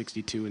between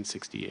 62 and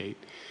 68.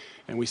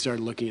 And we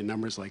started looking at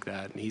numbers like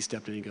that, and he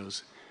stepped in and he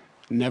goes,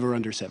 never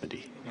under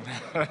 70.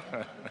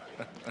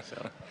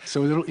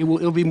 So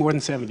it'll be more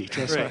than 70,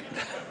 trust me.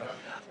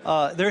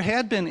 There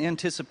had been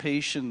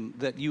anticipation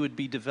that you would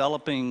be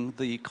developing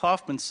the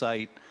Kauffman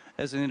site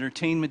as an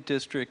entertainment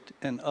district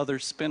and other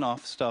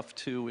spin-off stuff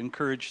to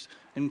increase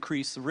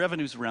the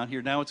revenues around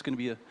here. Now it's going to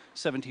be a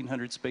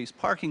 1,700 space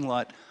parking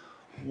lot.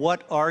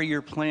 What are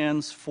your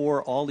plans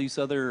for all these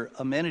other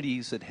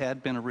amenities that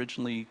had been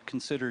originally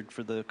considered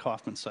for the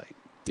Kauffman site?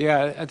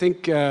 Yeah, I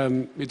think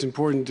it's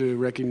important to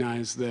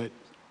recognize that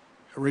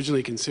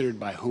originally considered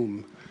by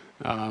whom.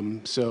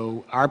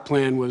 So our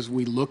plan was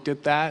we looked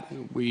at that.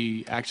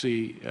 We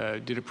actually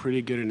did a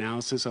pretty good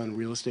analysis on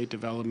real estate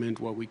development,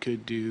 what we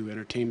could do,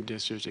 entertainment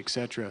districts, et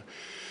cetera.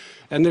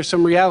 And there's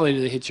some reality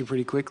that hits you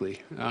pretty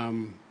quickly.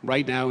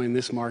 Right now in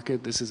this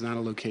market, this is not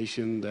a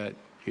location that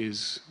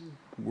is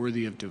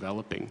worthy of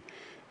developing.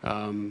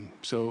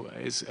 So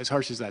as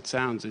harsh as that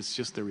sounds, it's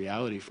just the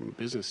reality from a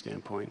business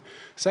standpoint.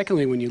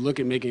 Secondly, when you look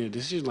at making a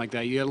decision like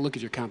that, you got to look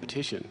at your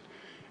competition.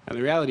 And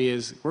the reality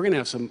is we're going to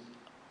have some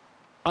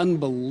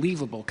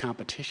unbelievable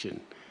competition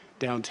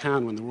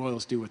downtown when the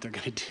Royals do what they're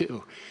going to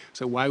do.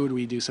 So why would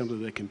we do something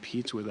that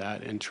competes with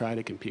that and try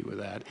to compete with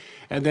that?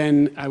 And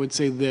then I would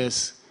say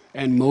this,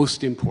 and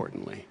most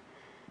importantly,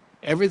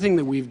 everything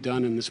that we've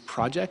done in this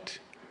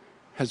project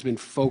has been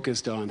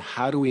focused on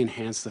how do we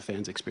enhance the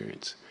fans'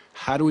 experience?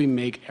 How do we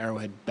make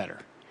Arrowhead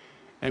better?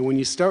 And when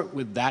you start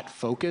with that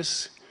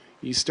focus,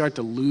 you start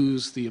to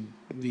lose the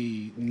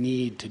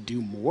need to do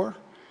more.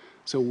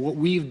 So what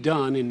we've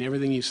done and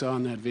everything you saw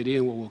in that video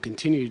and what we'll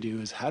continue to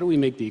do is how do we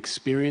make the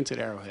experience at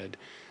Arrowhead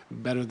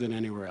better than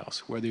anywhere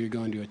else, whether you're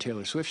going to a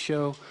Taylor Swift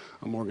show,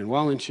 a Morgan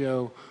Wallen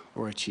show,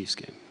 or a Chiefs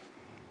game.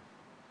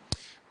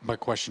 My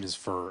question is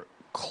for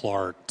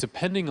Clark.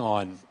 Depending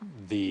on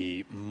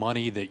the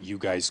money that you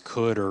guys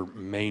could or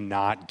may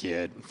not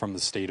get from the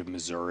state of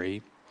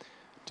Missouri,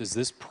 does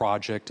this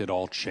project at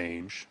all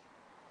change?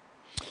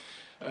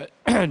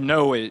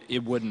 No,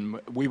 it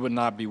wouldn't. We would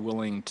not be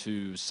willing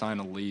to sign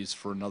a lease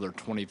for another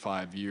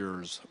 25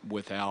 years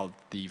without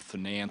the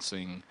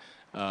financing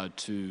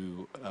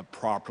to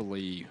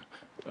properly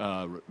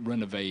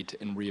renovate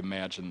and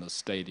reimagine the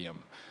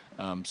stadium.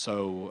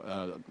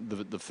 So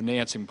the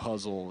financing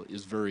puzzle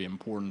is very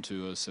important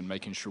to us, and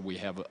making sure we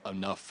have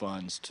enough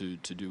funds to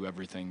do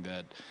everything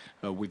that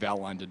we've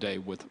outlined today,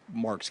 with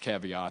Mark's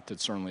caveat that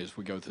certainly as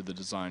we go through the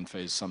design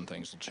phase, some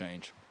things will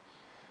change.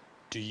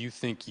 Do you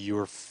think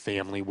your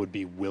family would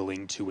be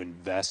willing to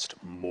invest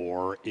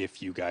more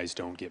if you guys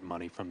don't get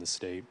money from the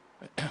state?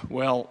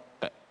 Well,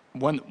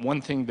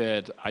 one thing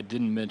that I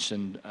didn't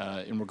mention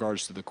in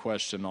regards to the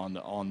question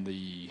on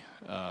the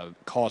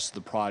cost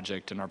of the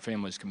project and our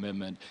family's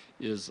commitment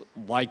is,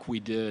 like we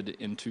did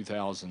in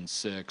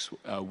 2006,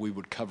 we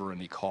would cover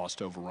any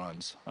cost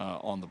overruns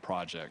on the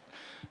project.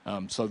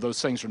 So those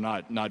things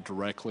are not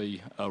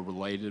directly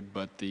related,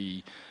 but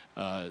the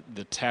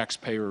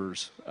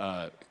taxpayers'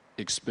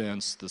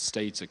 expense, the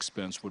state's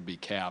expense, would be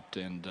capped,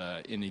 and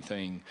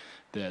anything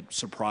that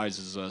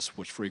surprises us,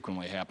 which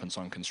frequently happens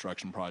on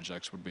construction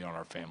projects, would be on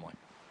our family.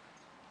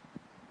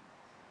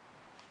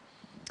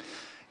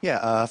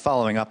 Yeah,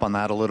 following up on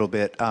that a little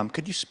bit,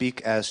 could you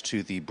speak as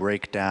to the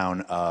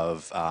breakdown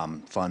of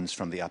funds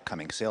from the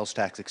upcoming sales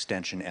tax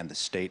extension and the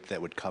state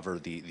that would cover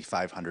the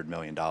 $500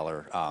 million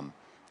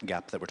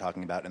gap that we're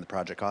talking about in the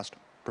project cost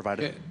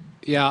provided?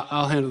 Yeah,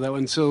 I'll handle that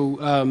one.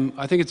 So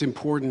I think it's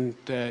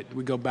important that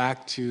we go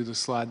back to the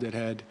slide that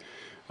had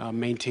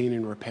maintain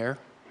and repair.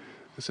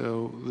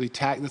 So the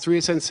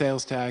 3-cent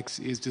sales tax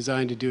is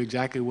designed to do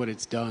exactly what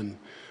it's done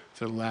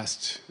for the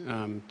last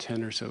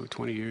 10 or so,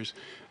 20 years,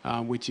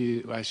 which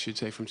is, I should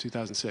say from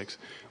 2006,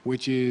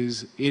 which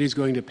is, it is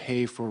going to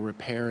pay for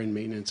repair and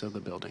maintenance of the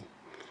building.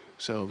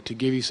 So to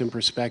give you some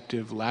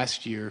perspective,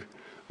 last year,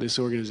 this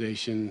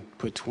organization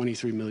put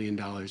 $23 million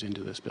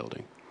into this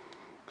building.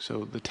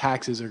 So the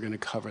taxes are going to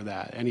cover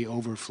that, any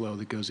overflow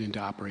that goes into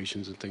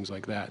operations and things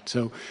like that.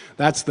 So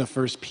that's the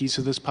first piece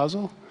of this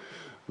puzzle.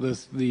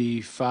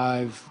 The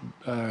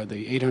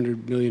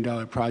 $800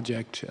 million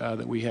project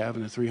that we have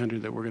and the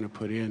 $300 that we're going to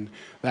put in,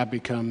 that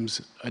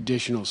becomes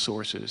additional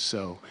sources.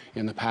 So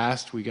in the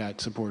past, we got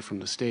support from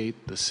the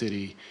state, the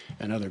city,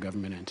 and other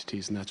government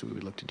entities, and that's what we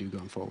look to do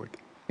going forward.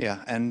 Yeah,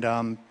 and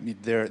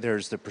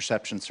there's the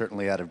perception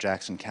certainly out of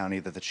Jackson County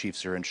that the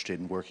chiefs are interested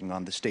in working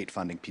on the state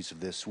funding piece of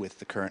this with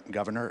the current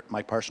governor,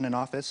 Mike Parson, in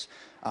office.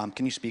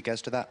 Can you speak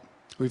as to that?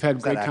 We've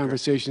had great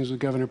conversations with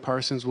Governor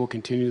Parsons. We'll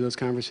continue those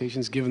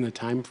conversations given the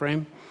time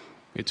frame.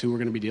 It's who we're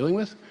going to be dealing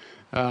with.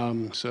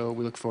 So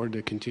we look forward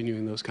to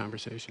continuing those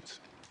conversations.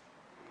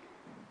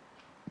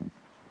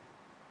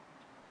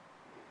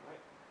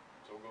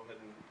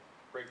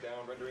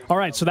 All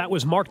right, so that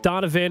was Mark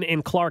Donovan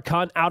and Clark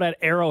Hunt out at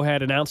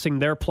Arrowhead announcing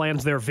their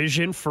plans, their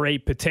vision for a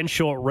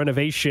potential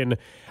renovation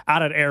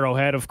out at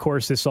Arrowhead. Of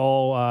course, this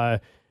all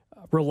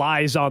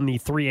relies on the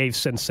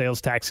 3/8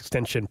 sales tax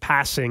extension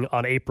passing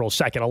on April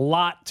 2nd. A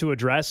lot to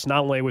address,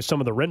 not only with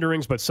some of the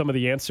renderings, but some of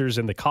the answers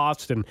and the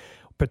cost, and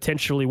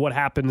potentially what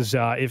happens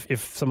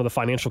if some of the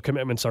financial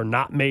commitments are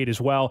not made as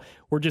well.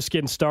 We're just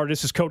getting started.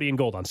 This is Cody and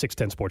Gold on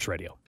 610 Sports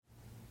Radio.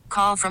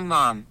 Call from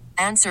mom.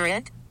 Answer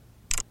it.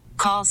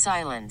 Call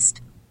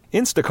silenced.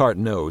 Instacart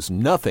knows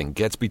nothing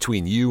gets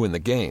between you and the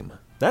game.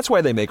 That's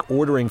why they make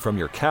ordering from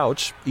your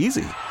couch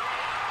easy.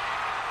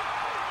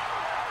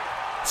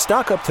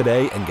 Stock up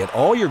today and get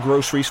all your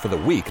groceries for the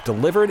week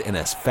delivered in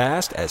as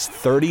fast as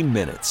 30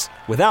 minutes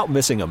without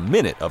missing a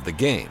minute of the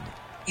game.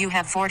 You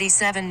have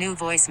 47 new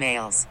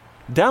voicemails.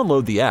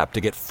 Download the app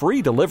to get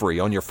free delivery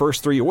on your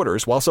first 3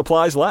 orders while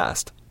supplies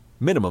last.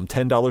 Minimum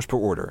 $10 per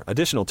order.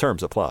 Additional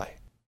terms apply.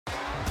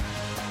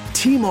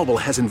 T-Mobile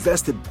has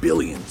invested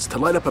billions to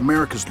light up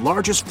America's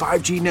largest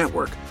 5G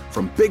network,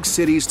 from big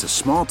cities to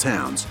small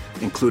towns,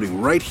 including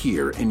right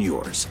here in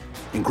yours.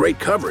 And great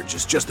coverage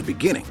is just the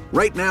beginning.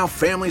 Right now,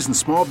 families and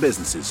small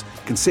businesses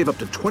can save up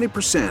to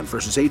 20%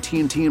 versus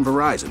AT&T and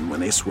Verizon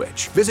when they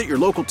switch. Visit your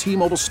local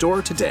T-Mobile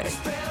store today.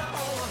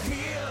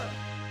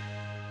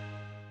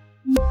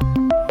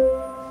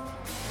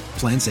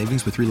 Plan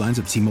savings with 3 lines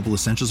of T-Mobile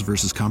Essentials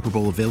versus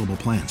comparable available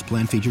plans.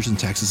 Plan features and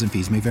taxes and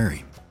fees may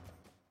vary.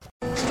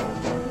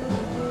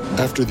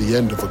 After the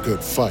end of a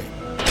good fight,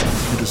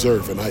 you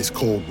deserve an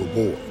ice-cold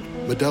reward.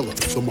 Modelo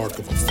is the mark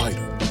of a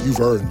fighter. You've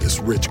earned this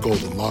rich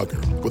golden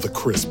lager with a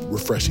crisp,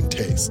 refreshing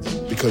taste.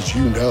 Because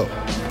you know,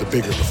 the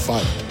bigger the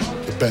fight,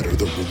 the better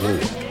the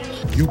reward.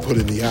 You put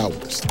in the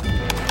hours,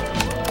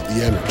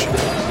 the energy,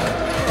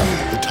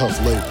 the tough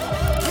labor.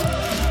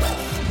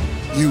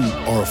 You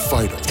are a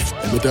fighter,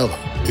 and Modelo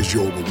is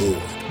your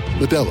reward.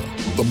 Modelo,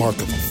 the mark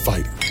of a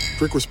fighter.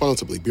 Drink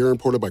responsibly. Beer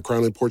imported by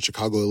Crown Imports,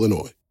 Chicago,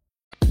 Illinois.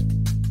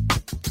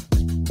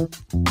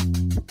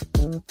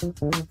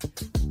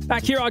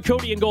 Back here on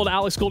Cody and Gold,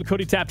 Alex Gold,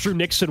 Cody Tapp, Drew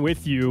Nixon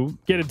with you.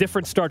 Get a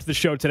different start to the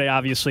show today,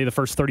 obviously. The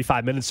first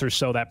 35 minutes or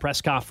so, that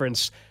press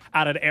conference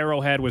out at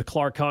Arrowhead with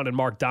Clark Hunt and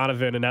Mark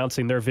Donovan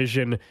announcing their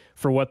vision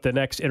for what the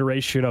next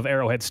iteration of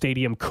Arrowhead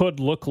Stadium could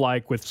look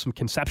like, with some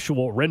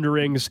conceptual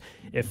renderings.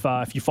 If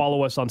you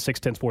follow us on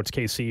 610 Sports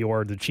KC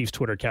or the Chiefs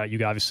Twitter account,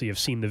 you obviously have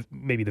seen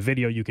maybe the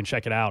video. You can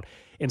check it out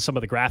in some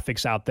of the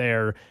graphics out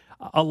there.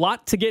 A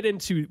lot to get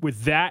into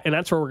with that, and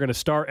that's where we're going to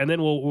start. And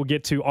then we'll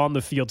get to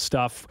on-the-field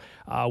stuff,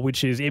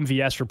 which is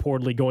MVS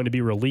reportedly going to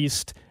be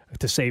released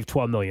to save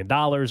 $12 million.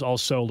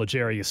 Also,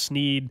 L'Jarius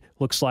Sneed,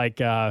 looks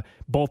like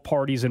both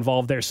parties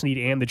involved there, Sneed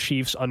and the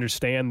Chiefs,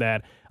 understand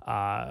that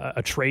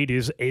a trade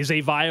is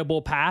a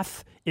viable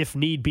path if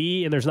need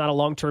be, and there's not a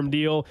long-term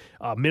deal.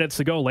 Minutes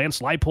ago, Lance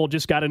Leipold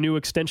just got a new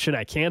extension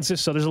at Kansas,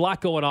 so there's a lot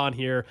going on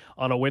here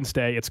on a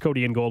Wednesday. It's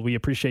Cody and Gold. We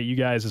appreciate you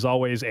guys as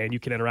always, and you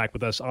can interact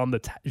with us on the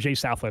J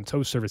Southland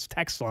Tow Service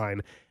text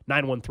line,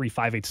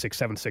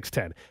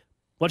 913-586-7610.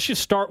 Let's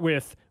just start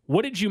with,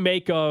 what did you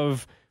make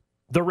of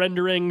the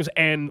renderings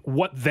and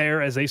what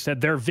their, as they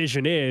said, their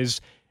vision is,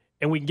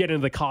 and we can get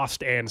into the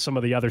cost and some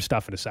of the other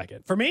stuff in a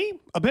second. For me,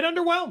 a bit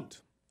underwhelmed.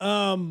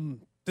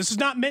 This is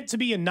not meant to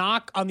be a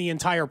knock on the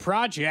entire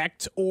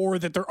project or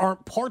that there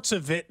aren't parts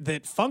of it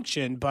that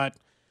function, but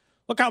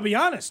look, I'll be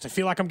honest. I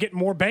feel like I'm getting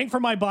more bang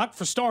for my buck,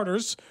 for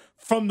starters,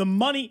 from the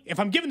money. If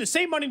I'm giving the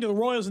same money to the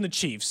Royals and the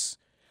Chiefs,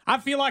 I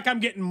feel like I'm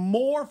getting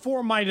more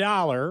for my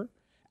dollar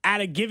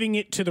out of giving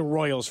it to the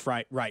Royals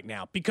right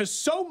now, because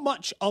so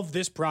much of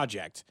this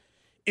project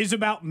is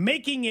about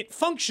making it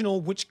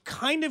functional, which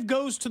kind of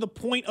goes to the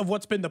point of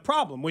what's been the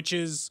problem, which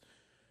is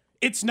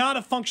it's not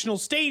a functional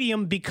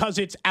stadium because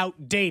it's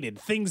outdated.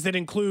 Things that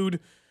include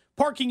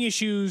parking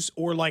issues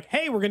or like,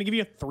 hey, we're going to give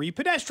you 3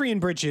 pedestrian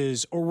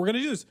bridges or we're going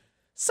to do this.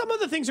 Some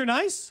of the things are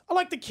nice. I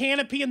like the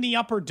canopy in the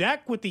upper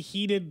deck with the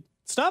heated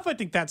stuff. I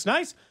think that's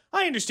nice.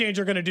 I understand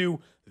you're going to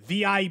do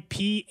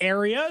VIP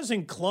areas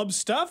and club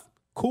stuff.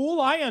 Cool,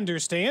 I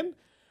understand.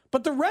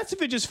 But the rest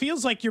of it just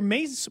feels like you're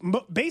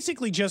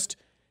basically just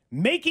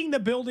making the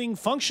building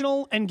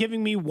functional and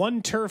giving me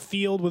one turf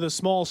field with a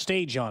small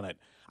stage on it.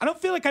 I don't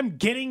feel like I'm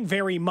getting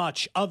very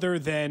much other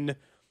than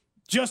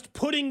just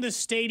putting the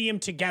stadium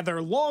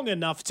together long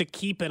enough to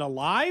keep it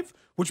alive,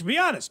 which, to be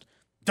honest,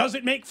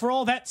 doesn't make for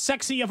all that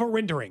sexy of a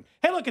rendering.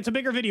 Hey, look, it's a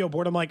bigger video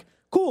board. I'm like,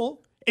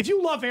 cool. If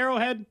you love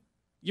Arrowhead,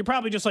 you're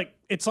probably just like,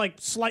 it's like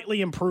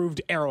slightly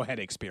improved Arrowhead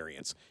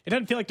experience. It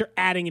doesn't feel like they're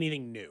adding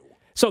anything new.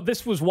 So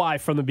this was why,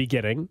 from the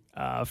beginning,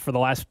 for the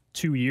last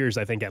 2 years,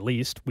 I think at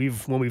least,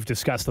 when we've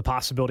discussed the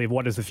possibility of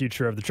what does the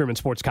future of the Truman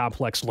Sports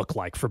Complex look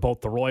like for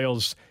both the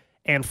Royals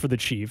and for the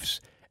Chiefs,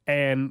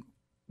 and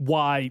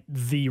why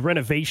the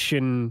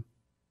renovation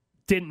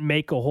didn't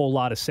make a whole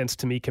lot of sense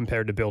to me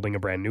compared to building a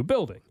brand new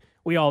building.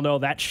 We all know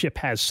that ship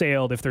has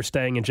sailed. If they're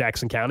staying in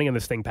Jackson County and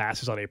this thing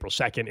passes on April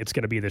 2nd, it's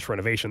going to be this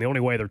renovation. The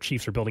only way their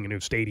Chiefs are building a new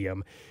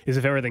stadium is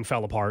if everything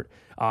fell apart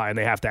and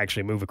they have to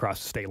actually move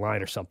across the state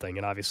line or something.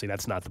 And obviously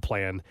that's not the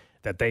plan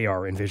that they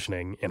are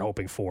envisioning and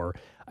hoping for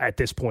at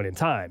this point in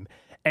time.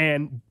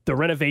 And the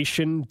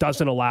renovation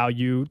doesn't allow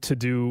you to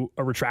do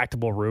a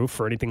retractable roof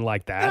or anything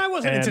like that. And I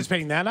wasn't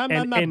anticipating that.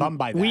 I'm not bummed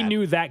by that. We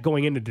knew that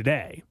going into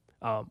today.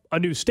 A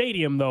new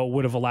stadium, though,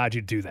 would have allowed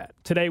you to do that.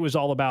 Today was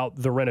all about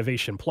the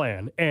renovation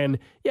plan. And,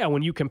 yeah,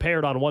 when you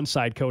compared on one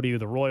side, Cody,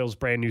 the Royals'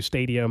 brand new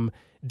stadium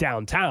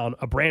downtown,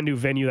 a brand new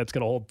venue that's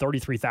going to hold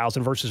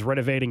 33,000 versus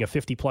renovating a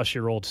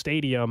 50-plus-year-old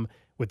stadium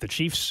with the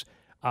Chiefs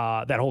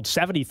that holds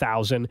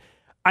 70,000,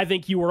 I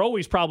think you were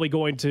always probably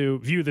going to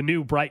view the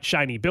new, bright,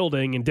 shiny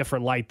building in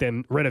different light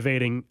than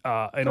renovating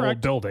an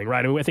old building,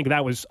 right? I mean, I think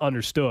that was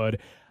understood.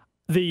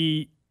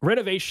 The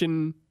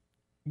renovation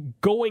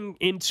going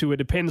into it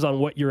depends on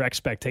what your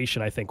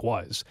expectation, I think,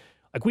 was.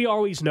 Like, we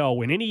always know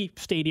when any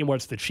stadium, whether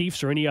it's the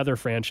Chiefs or any other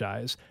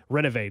franchise,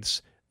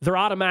 renovates, they're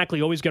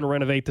automatically always going to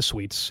renovate the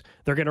suites.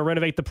 They're going to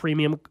renovate the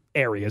premium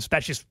areas.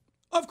 That's just,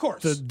 of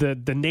course,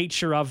 the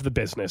nature of the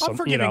business. I'm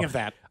forgiving of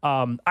that.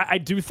 I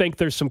do think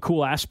there's some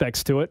cool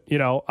aspects to it.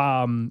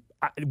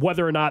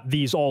 Whether or not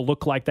these all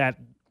look like that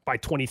by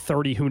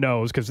 2030, who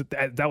knows? Because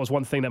that was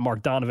one thing that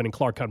Mark Donovan and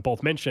Clark Hunt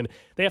both mentioned.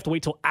 They have to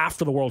wait till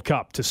after the World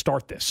Cup to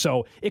start this.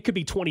 So it could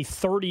be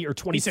 2030 or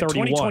 2031. He said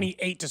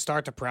 2028 to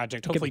start the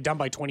project, hopefully done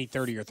by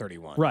 2030 or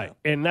 31. Right.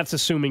 Yeah. And that's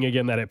assuming,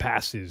 again, that it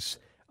passes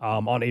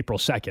on April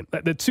 2nd.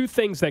 The two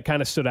things that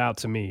kind of stood out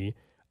to me,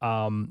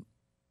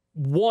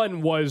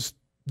 one was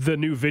the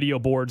new video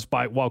boards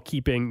while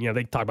keeping,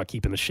 they talk about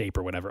keeping the shape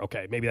or whatever.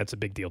 Okay, maybe that's a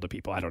big deal to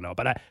people. I don't know.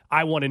 But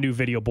I wanted new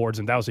video boards,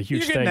 and that was a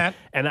huge thing. That.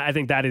 And I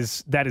think that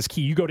is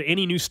key. You go to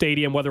any new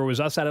stadium, whether it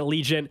was us at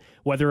Allegiant,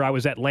 whether I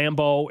was at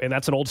Lambeau, and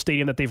that's an old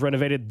stadium that they've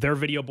renovated, their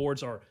video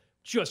boards are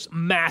just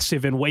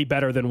massive and way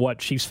better than what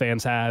Chiefs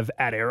fans have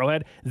at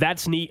Arrowhead.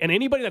 That's neat. And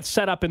anybody that's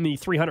set up in the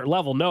 300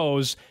 level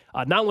knows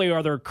not only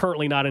are there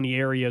currently not any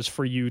areas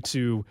for you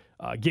to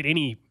get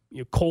any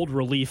cold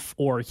relief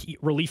or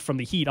relief from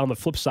the heat on the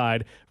flip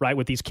side, right,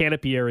 with these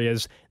canopy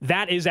areas,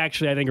 that is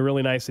actually, I think, a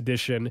really nice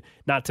addition,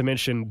 not to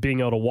mention being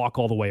able to walk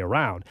all the way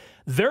around.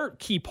 Their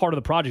key part of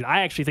the project,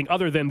 I actually think,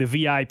 other than the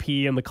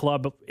VIP and the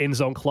club,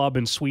 in-zone club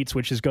and suites,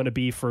 which is going to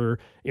be for,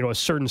 a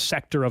certain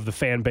sector of the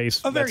fan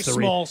base. A very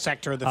small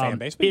sector of the fan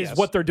base. Is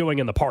what they're doing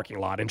in the parking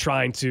lot and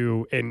trying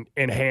to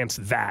enhance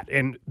that.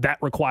 And that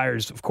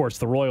requires, of course,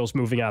 the Royals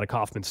moving out of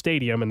Kauffman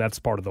Stadium, and that's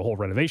part of the whole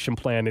renovation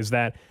plan, is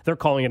that they're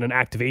calling it an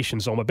activation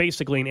zone, but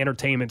basically an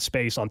entertainment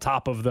space on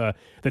top of the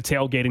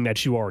tailgating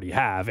that you already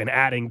have, and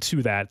adding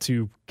to that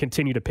to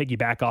continue to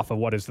piggyback off of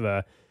what is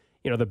the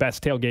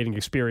best tailgating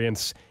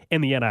experience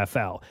in the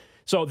NFL.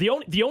 So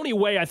the only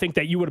way I think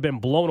that you would have been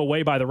blown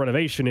away by the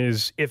renovation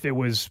is if it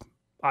was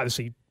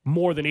obviously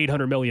more than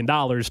 $800 million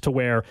to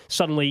where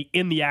suddenly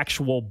in the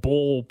actual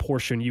bowl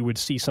portion you would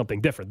see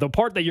something different. The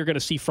part that you're going to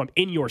see from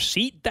in your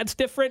seat that's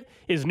different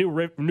is new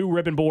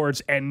ribbon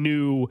boards and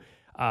new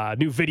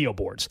video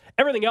boards.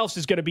 Everything else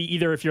is going to be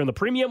either if you're in the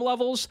premium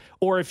levels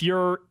or if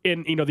you're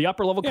in the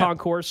upper level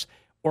concourse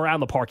or out in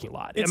the parking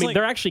lot.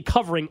 They're actually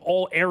covering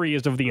all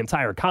areas of the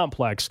entire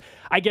complex.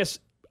 I guess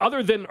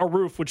other than a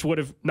roof, which would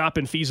have not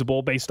been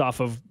feasible based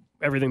off of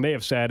everything they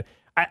have said,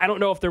 I don't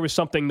know if there was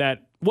something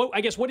that, what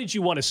did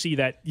you want to see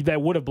that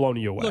would have blown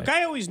you away? Look,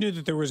 I always knew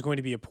that there was going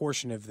to be a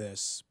portion of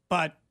this,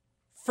 but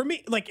for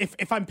me, like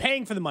if I'm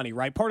paying for the money,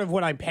 right, part of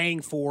what I'm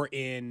paying for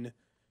in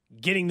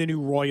getting the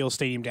new Royal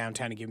Stadium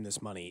downtown and giving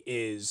this money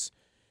is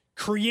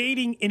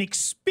creating an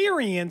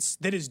experience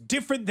that is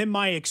different than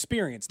my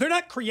experience. They're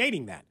not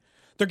creating that.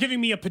 They're giving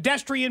me a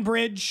pedestrian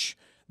bridge.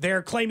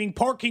 They're claiming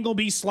parking will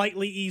be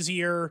slightly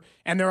easier,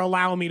 and they're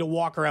allowing me to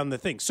walk around the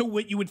thing. So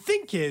what you would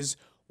think is,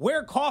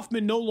 where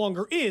Kauffman no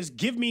longer is,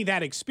 give me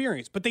that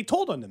experience. But they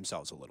told on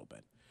themselves a little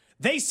bit.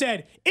 They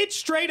said, it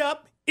straight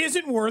up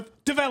isn't worth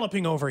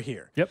developing over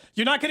here. Yep.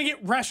 You're not going to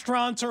get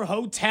restaurants or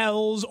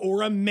hotels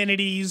or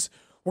amenities.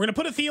 We're going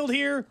to put a field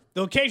here.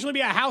 There'll occasionally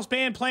be a house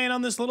band playing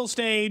on this little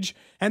stage,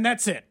 and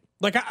that's it.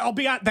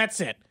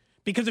 That's it.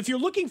 Because if you're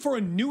looking for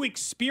a new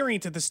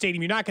experience at the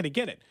stadium, you're not going to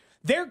get it.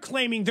 They're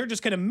claiming they're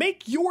just going to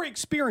make your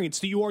experience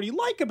that you already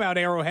like about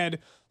Arrowhead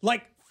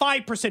like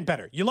 5%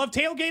 better. You love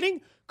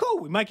tailgating?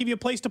 Cool. We might give you a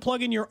place to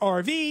plug in your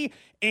RV,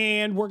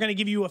 and we're going to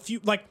give you we're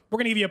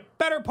going to give you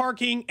better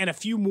parking and a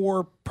few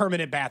more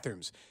permanent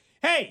bathrooms.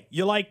 Hey,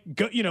 you like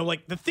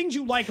the things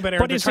you like about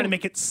Arrowhead, they're trying to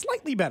make it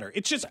slightly better.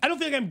 It's just, I don't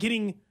feel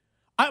like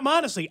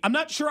I'm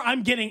not sure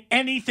I'm getting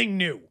anything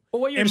new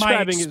what you're in my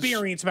describing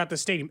experience about the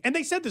stadium. And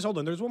they said this, hold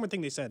on, there's one more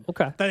thing they said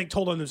that I think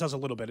told on themselves a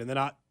little bit and then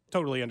I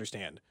totally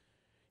understand,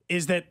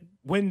 is that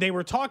when they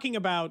were talking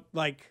about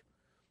like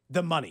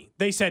the money,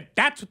 they said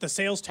that's what the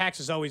sales tax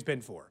has always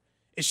been for.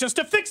 It's just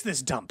to fix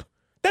this dump.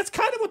 That's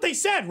kind of what they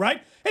said,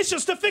 right? It's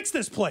just to fix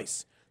this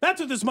place. That's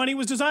what this money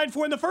was designed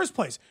for in the first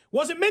place.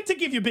 Wasn't meant to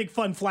give you big,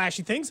 fun,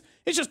 flashy things.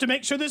 It's just to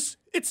make sure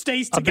it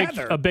stays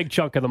together. A big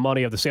chunk of the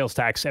money of the sales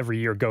tax every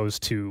year goes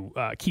to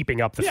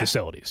keeping up the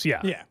facilities.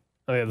 Yeah.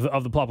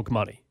 Of the public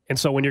money. And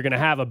so when you're going to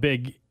have a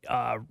big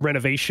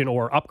renovation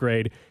or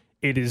upgrade,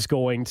 it is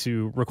going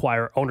to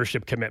require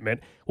ownership commitment.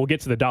 We'll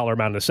get to the dollar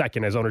amount in a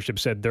second. As ownership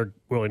said, they're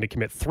willing to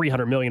commit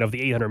 $300 million of the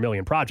 $800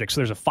 million project.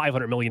 So there's a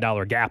 $500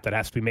 million gap that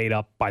has to be made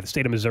up by the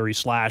state of Missouri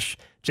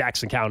 /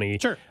 Jackson County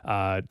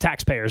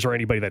taxpayers, or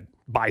anybody that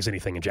buys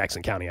anything in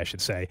Jackson County, I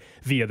should say,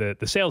 via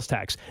the sales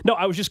tax. No,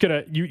 I was just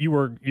gonna. You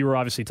were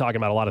obviously talking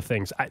about a lot of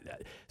things.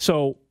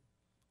 So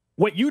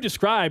what you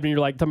described, and you're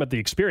like talking about the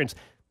experience.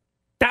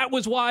 That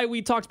was why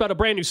we talked about a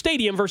brand new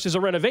stadium versus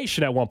a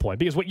renovation at one point,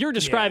 because what you're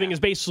describing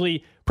is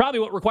basically probably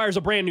what requires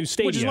a brand new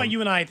stadium. Which is why you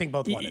and I think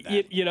both wanted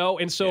that.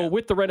 And so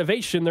with the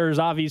renovation, there's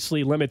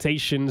obviously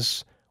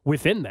limitations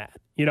within that.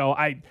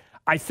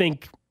 I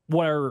think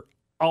where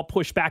I'll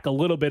push back a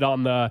little bit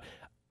on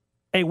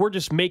hey, we're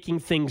just making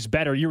things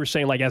better. You were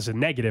saying like as a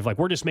negative, like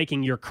we're just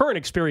making your current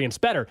experience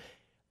better.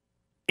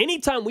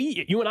 Anytime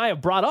you and I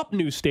have brought up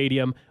new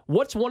stadium,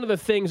 what's one of the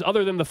things,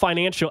 other than the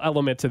financial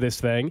element to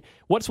this thing,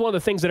 what's one of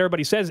the things that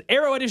everybody says?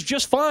 Arrowhead is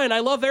just fine.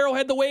 I love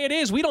Arrowhead the way it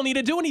is. We don't need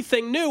to do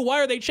anything new.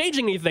 Why are they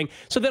changing anything?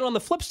 So then on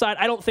the flip side,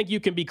 I don't think you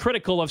can be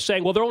critical of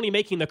saying, well, they're only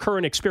making the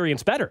current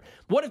experience better.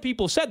 What if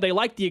people said they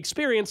like the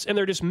experience and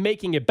they're just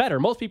making it better?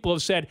 Most people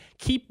have said,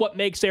 keep what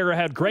makes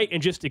Arrowhead great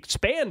and just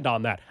expand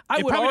on that.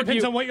 It probably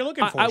depends on what you're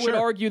looking for. I would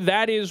argue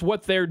that is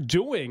what they're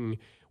doing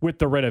with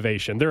the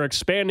renovation. They're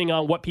expanding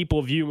on what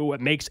people view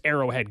what makes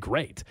Arrowhead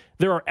great.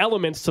 There are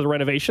elements to the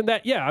renovation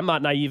that, I'm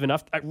not naive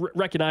enough. I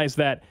recognize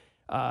that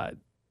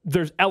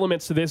there's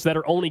elements to this that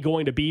are only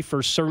going to be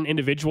for certain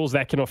individuals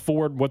that can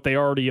afford what they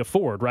already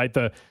afford, right?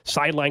 The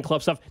sideline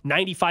club stuff,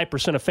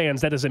 95% of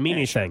fans, that doesn't mean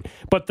anything.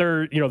 But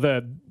they're,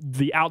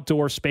 the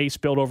outdoor space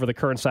built over the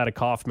current side of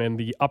Kauffman,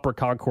 the upper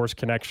concourse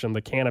connection,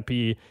 the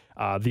canopy,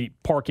 the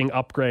parking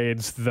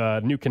upgrades,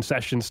 the new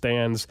concession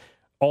stands,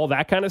 all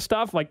that kind of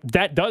stuff, like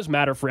that does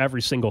matter for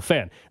every single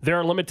fan. There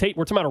are we're talking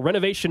about a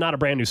renovation, not a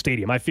brand new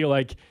stadium. I feel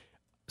like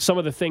some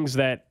of the things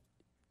that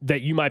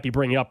you might be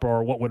bringing up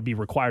are what would be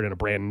required in a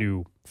brand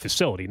new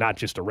facility, not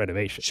just a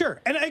renovation.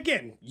 Sure. And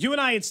again, you and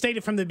I had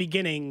stated from the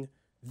beginning,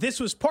 this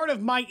was part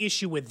of my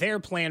issue with their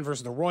plan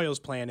versus the Royals'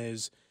 plan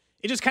is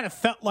it just kind of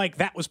felt like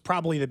that was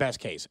probably the best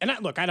case. And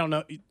I don't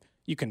know,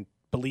 you can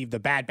believe the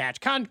Bad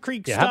Batch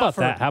concrete stuff.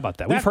 How about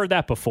that? We've heard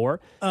that before.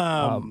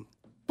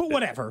 But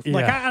whatever.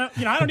 Like I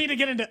don't need to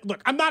get into.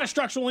 Look, I'm not a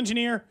structural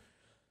engineer.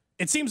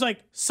 It seems like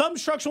some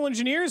structural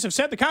engineers have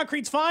said the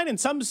concrete's fine, and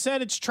some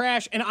said it's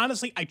trash. And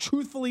honestly, I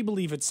truthfully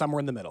believe it's somewhere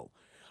in the middle.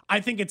 I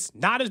think it's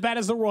not as bad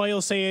as the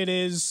Royals say it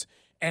is,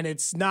 and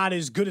it's not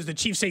as good as the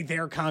Chiefs say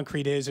their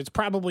concrete is. It's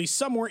probably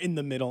somewhere in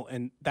the middle,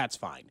 and that's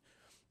fine.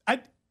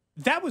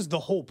 That was the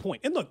whole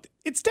point. And look,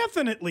 it's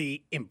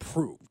definitely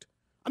improved.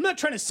 I'm not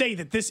trying to say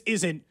that this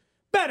isn't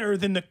better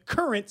than the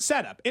current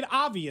setup. It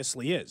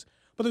obviously is.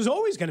 But there's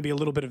always going to be a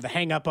little bit of the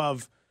hang up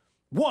of,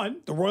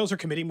 one, the Royals are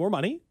committing more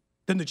money.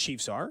 than the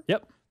Chiefs are.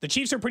 Yep. The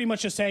Chiefs are pretty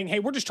much just saying, hey,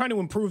 we're just trying to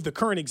improve the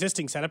current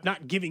existing setup,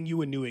 not giving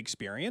you a new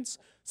experience.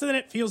 So then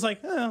it feels like,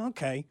 oh,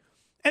 okay.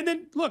 And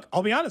then, look,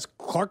 I'll be honest,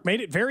 Clark made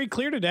it very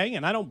clear today,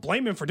 and I don't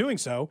blame him for doing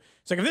so.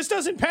 It's like, if this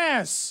doesn't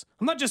pass,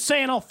 I'm not just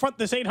saying I'll front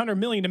this $800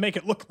 million to make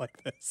it look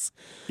like this.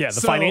 Yeah, the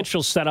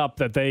financial setup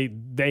that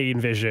they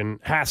envision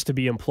has to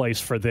be in place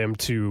for them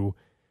to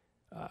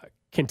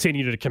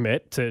continue to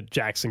commit to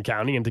Jackson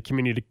County and to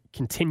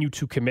continue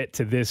to commit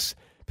to this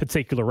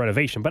particular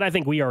renovation. But I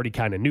think we already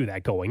kind of knew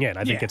that going in.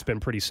 I think it's been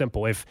pretty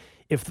simple. If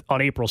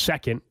on April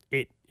 2nd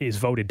it is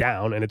voted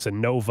down and it's a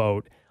no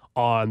vote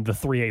on the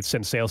 3/8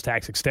 cent sales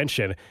tax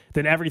extension,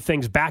 then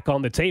everything's back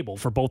on the table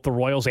for both the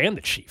Royals and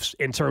the Chiefs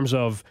in terms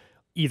of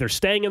either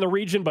staying in the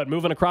region but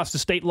moving across the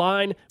state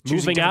line,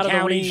 moving out of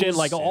the region,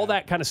 like all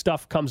that kind of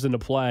stuff comes into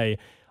play.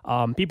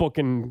 People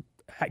can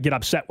get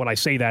upset when I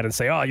say that and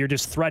say, "Oh, you're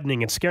just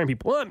threatening and scaring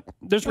people." Well,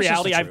 there's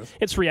reality.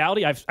 It's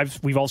reality.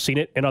 We've all seen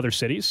it in other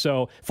cities.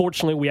 So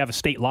fortunately, we have a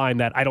state line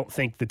that I don't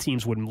think the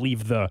teams would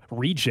leave the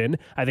region.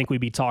 I think we'd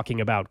be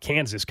talking about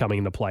Kansas coming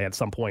into play at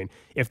some point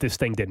if this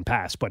thing didn't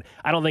pass. But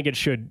I don't think it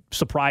should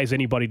surprise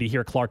anybody to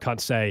hear Clark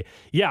Hunt say,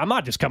 "Yeah, I'm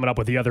not just coming up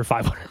with the other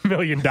 $500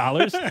 million."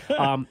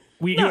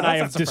 You and I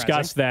have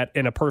discussed that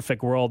in a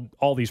perfect world,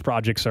 all these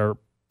projects are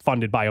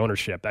funded by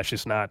ownership. That's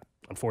just not,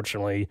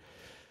 unfortunately,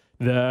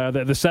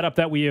 the setup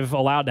that we have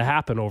allowed to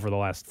happen over the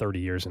last 30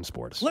 years in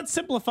sports. Let's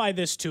simplify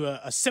this to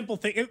a simple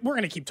thing. We're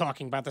going to keep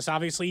talking about this,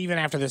 obviously, even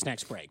after this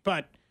next break.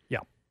 But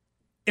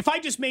if I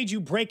just made you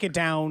break it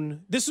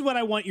down, this is what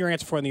I want your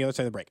answer for on the other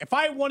side of the break. If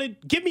I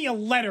wanted, give me a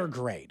letter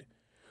grade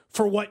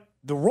for what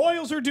the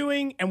Royals are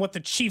doing and what the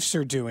Chiefs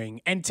are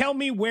doing, and tell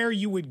me where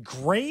you would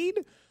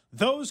grade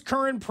those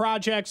current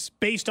projects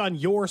based on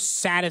your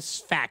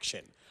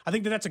satisfaction. I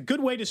think that's a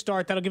good way to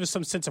start. That'll give us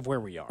some sense of where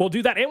we are. We'll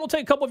do that, and we'll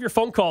take a couple of your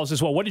phone calls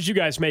as well. What did you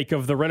guys make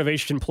of the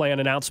renovation plan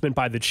announcement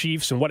by the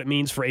Chiefs and what it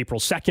means for April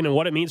 2nd and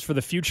what it means for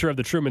the future of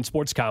the Truman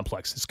Sports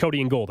Complex? It's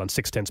Cody and Gold on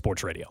 610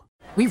 Sports Radio.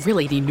 We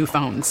really need new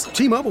phones.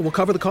 T-Mobile will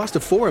cover the cost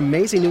of 4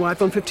 amazing new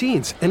iPhone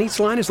 15s, and each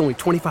line is only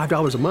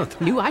 $25 a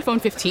month. New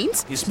iPhone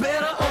 15s? It's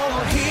better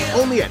over here.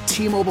 Only at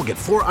T-Mobile, get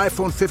 4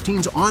 iPhone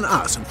 15s on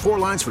us and 4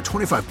 lines for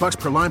 $25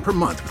 per line per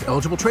month with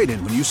eligible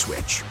trade-in when you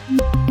switch.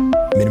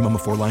 Minimum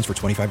of 4 lines for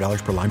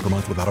 $25 per line per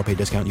month with autopay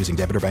discount using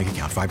debit or bank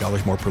account.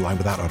 $5 more per line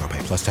without autopay,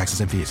 plus taxes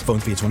and fees. Phone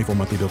fee at 24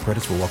 monthly bill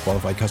credits for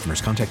well-qualified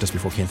customers. Contact us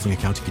before canceling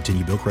account to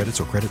continue bill credits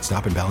or credit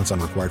stop and balance on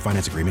required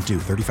finance agreement due.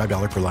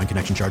 $35 per line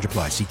connection charge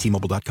applies. See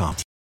T-Mobile.com.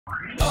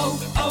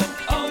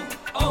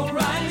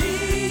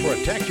 O'Reilly.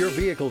 Protect your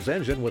vehicle's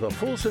engine with a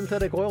full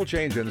synthetic oil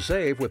change and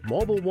save with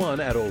Mobile One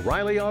at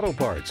O'Reilly Auto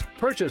Parts.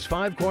 Purchase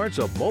 5 quarts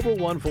of Mobile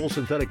One full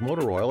synthetic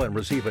motor oil and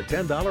receive a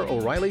 $10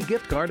 O'Reilly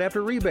gift card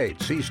after rebate.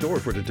 See store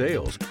for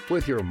details.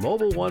 With your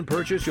Mobile One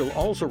purchase, you'll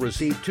also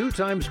receive 2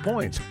 times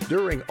points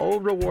during O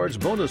Rewards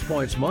Bonus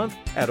Points Month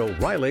at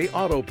O'Reilly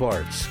Auto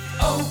Parts.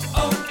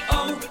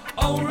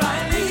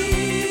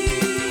 O'Reilly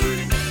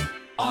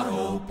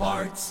Auto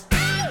Parts.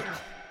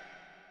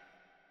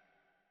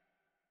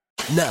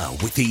 Now,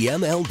 with the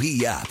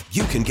MLB app,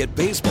 you can get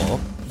baseball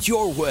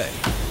your way.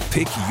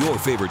 Pick your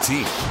favorite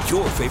team,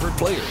 your favorite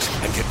players,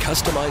 and get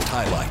customized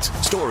highlights,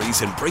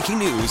 stories, and breaking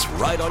news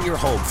right on your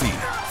home feed.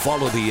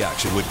 Follow the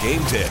action with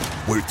Game Day,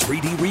 where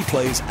 3D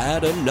replays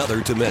add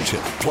another dimension.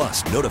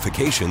 Plus,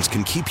 notifications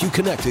can keep you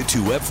connected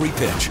to every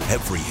pitch,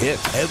 every hit,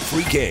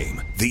 every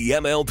game. The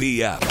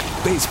MLB app.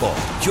 Baseball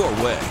your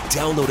way.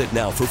 Download it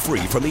now for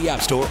free from the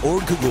App Store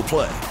or Google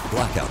Play.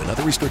 Blackout and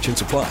other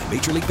restrictions apply.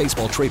 Major League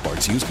Baseball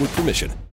trademarks used with permission.